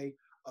FCA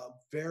a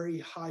very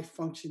high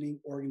functioning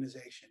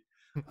organization.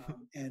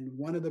 And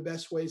one of the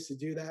best ways to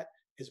do that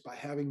is by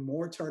having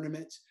more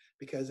tournaments,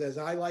 because as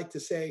I like to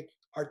say,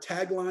 our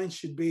tagline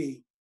should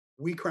be,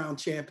 we crown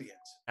champions.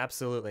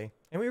 Absolutely.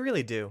 And we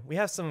really do. We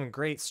have some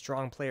great,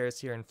 strong players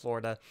here in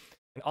Florida,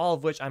 and all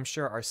of which I'm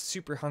sure are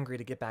super hungry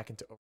to get back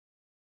into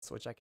Overwatch,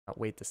 which I cannot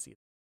wait to see.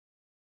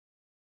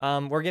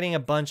 We're getting a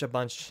bunch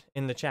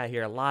in the chat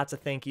here. Lots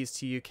of thank yous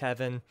to you,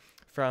 Kevin,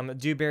 from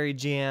Dewberry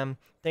GM.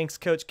 Thanks,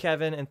 Coach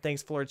Kevin, and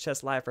thanks, Florida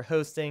Chess Live, for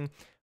hosting.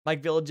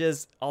 Mike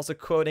Villages also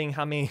quoting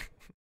how many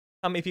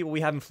people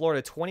we have in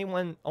Florida.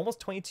 21, almost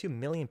 22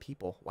 million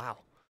people. Wow.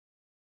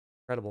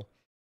 Incredible.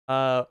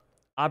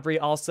 Aubrey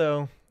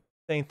also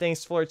saying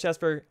thanks, Florida Chess,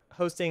 for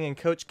hosting, and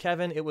Coach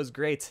Kevin, it was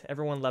great.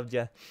 Everyone loved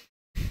you.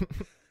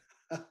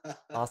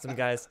 Awesome,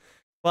 guys.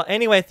 Well,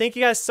 anyway, thank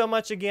you guys so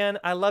much again.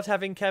 I loved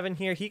having Kevin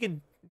here. He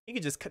could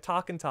just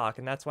talk and talk,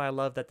 and that's why I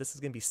love that this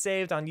is going to be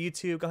saved on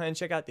YouTube. Go ahead and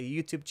check out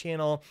the YouTube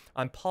channel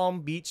on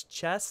Palm Beach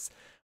Chess.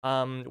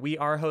 We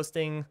are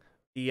hosting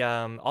the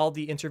all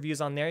the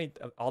interviews on there,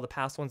 all the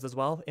past ones as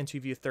well.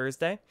 Interview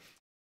Thursday.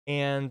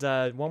 And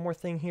one more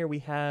thing here,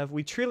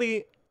 we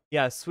truly,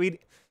 yeah,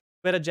 Sweet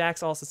Beta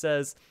Jax also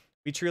says,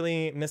 we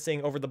truly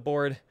missing over the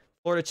board.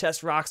 Florida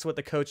Chess rocks with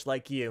a coach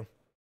like you.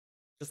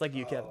 Just like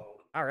you, Kevin.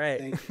 All right.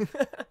 Thank you.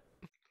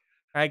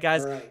 All right,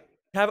 guys. All right.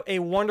 Have a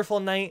wonderful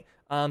night.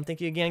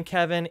 Thank you again,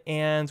 Kevin.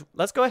 And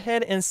let's go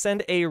ahead and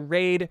send a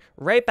raid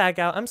right back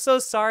out. I'm so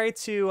sorry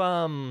to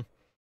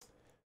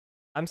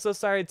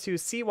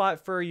CWAT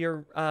for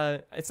your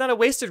it's not a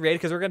wasted raid,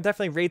 because we're gonna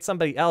definitely raid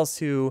somebody else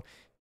who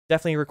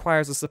definitely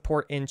requires the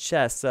support in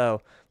chess.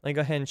 So let me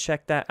go ahead and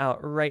check that out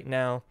right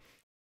now.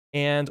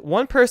 And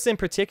one person in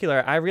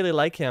particular, I really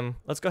like him.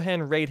 Let's go ahead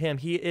and raid him.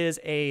 He is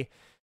a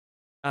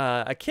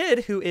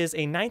kid who is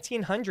a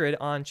 1900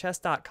 on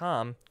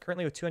chess.com,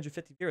 currently with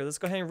 250 viewers. Let's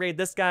go ahead and raid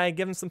this guy,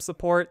 give him some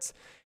support,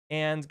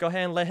 and go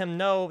ahead and let him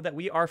know that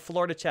we are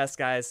Florida Chess,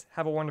 guys.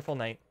 Have a wonderful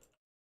night.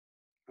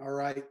 All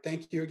right.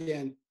 Thank you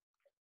again.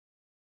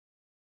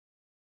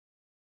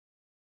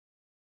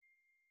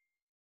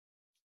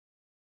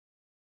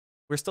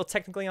 We're still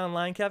technically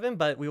online, Kevin,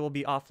 but we will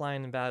be offline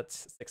in about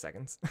 6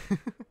 seconds.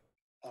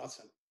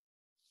 Awesome.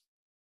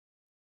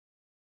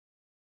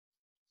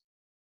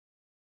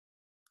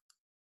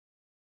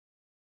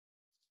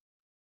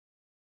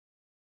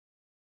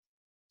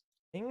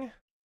 Thing?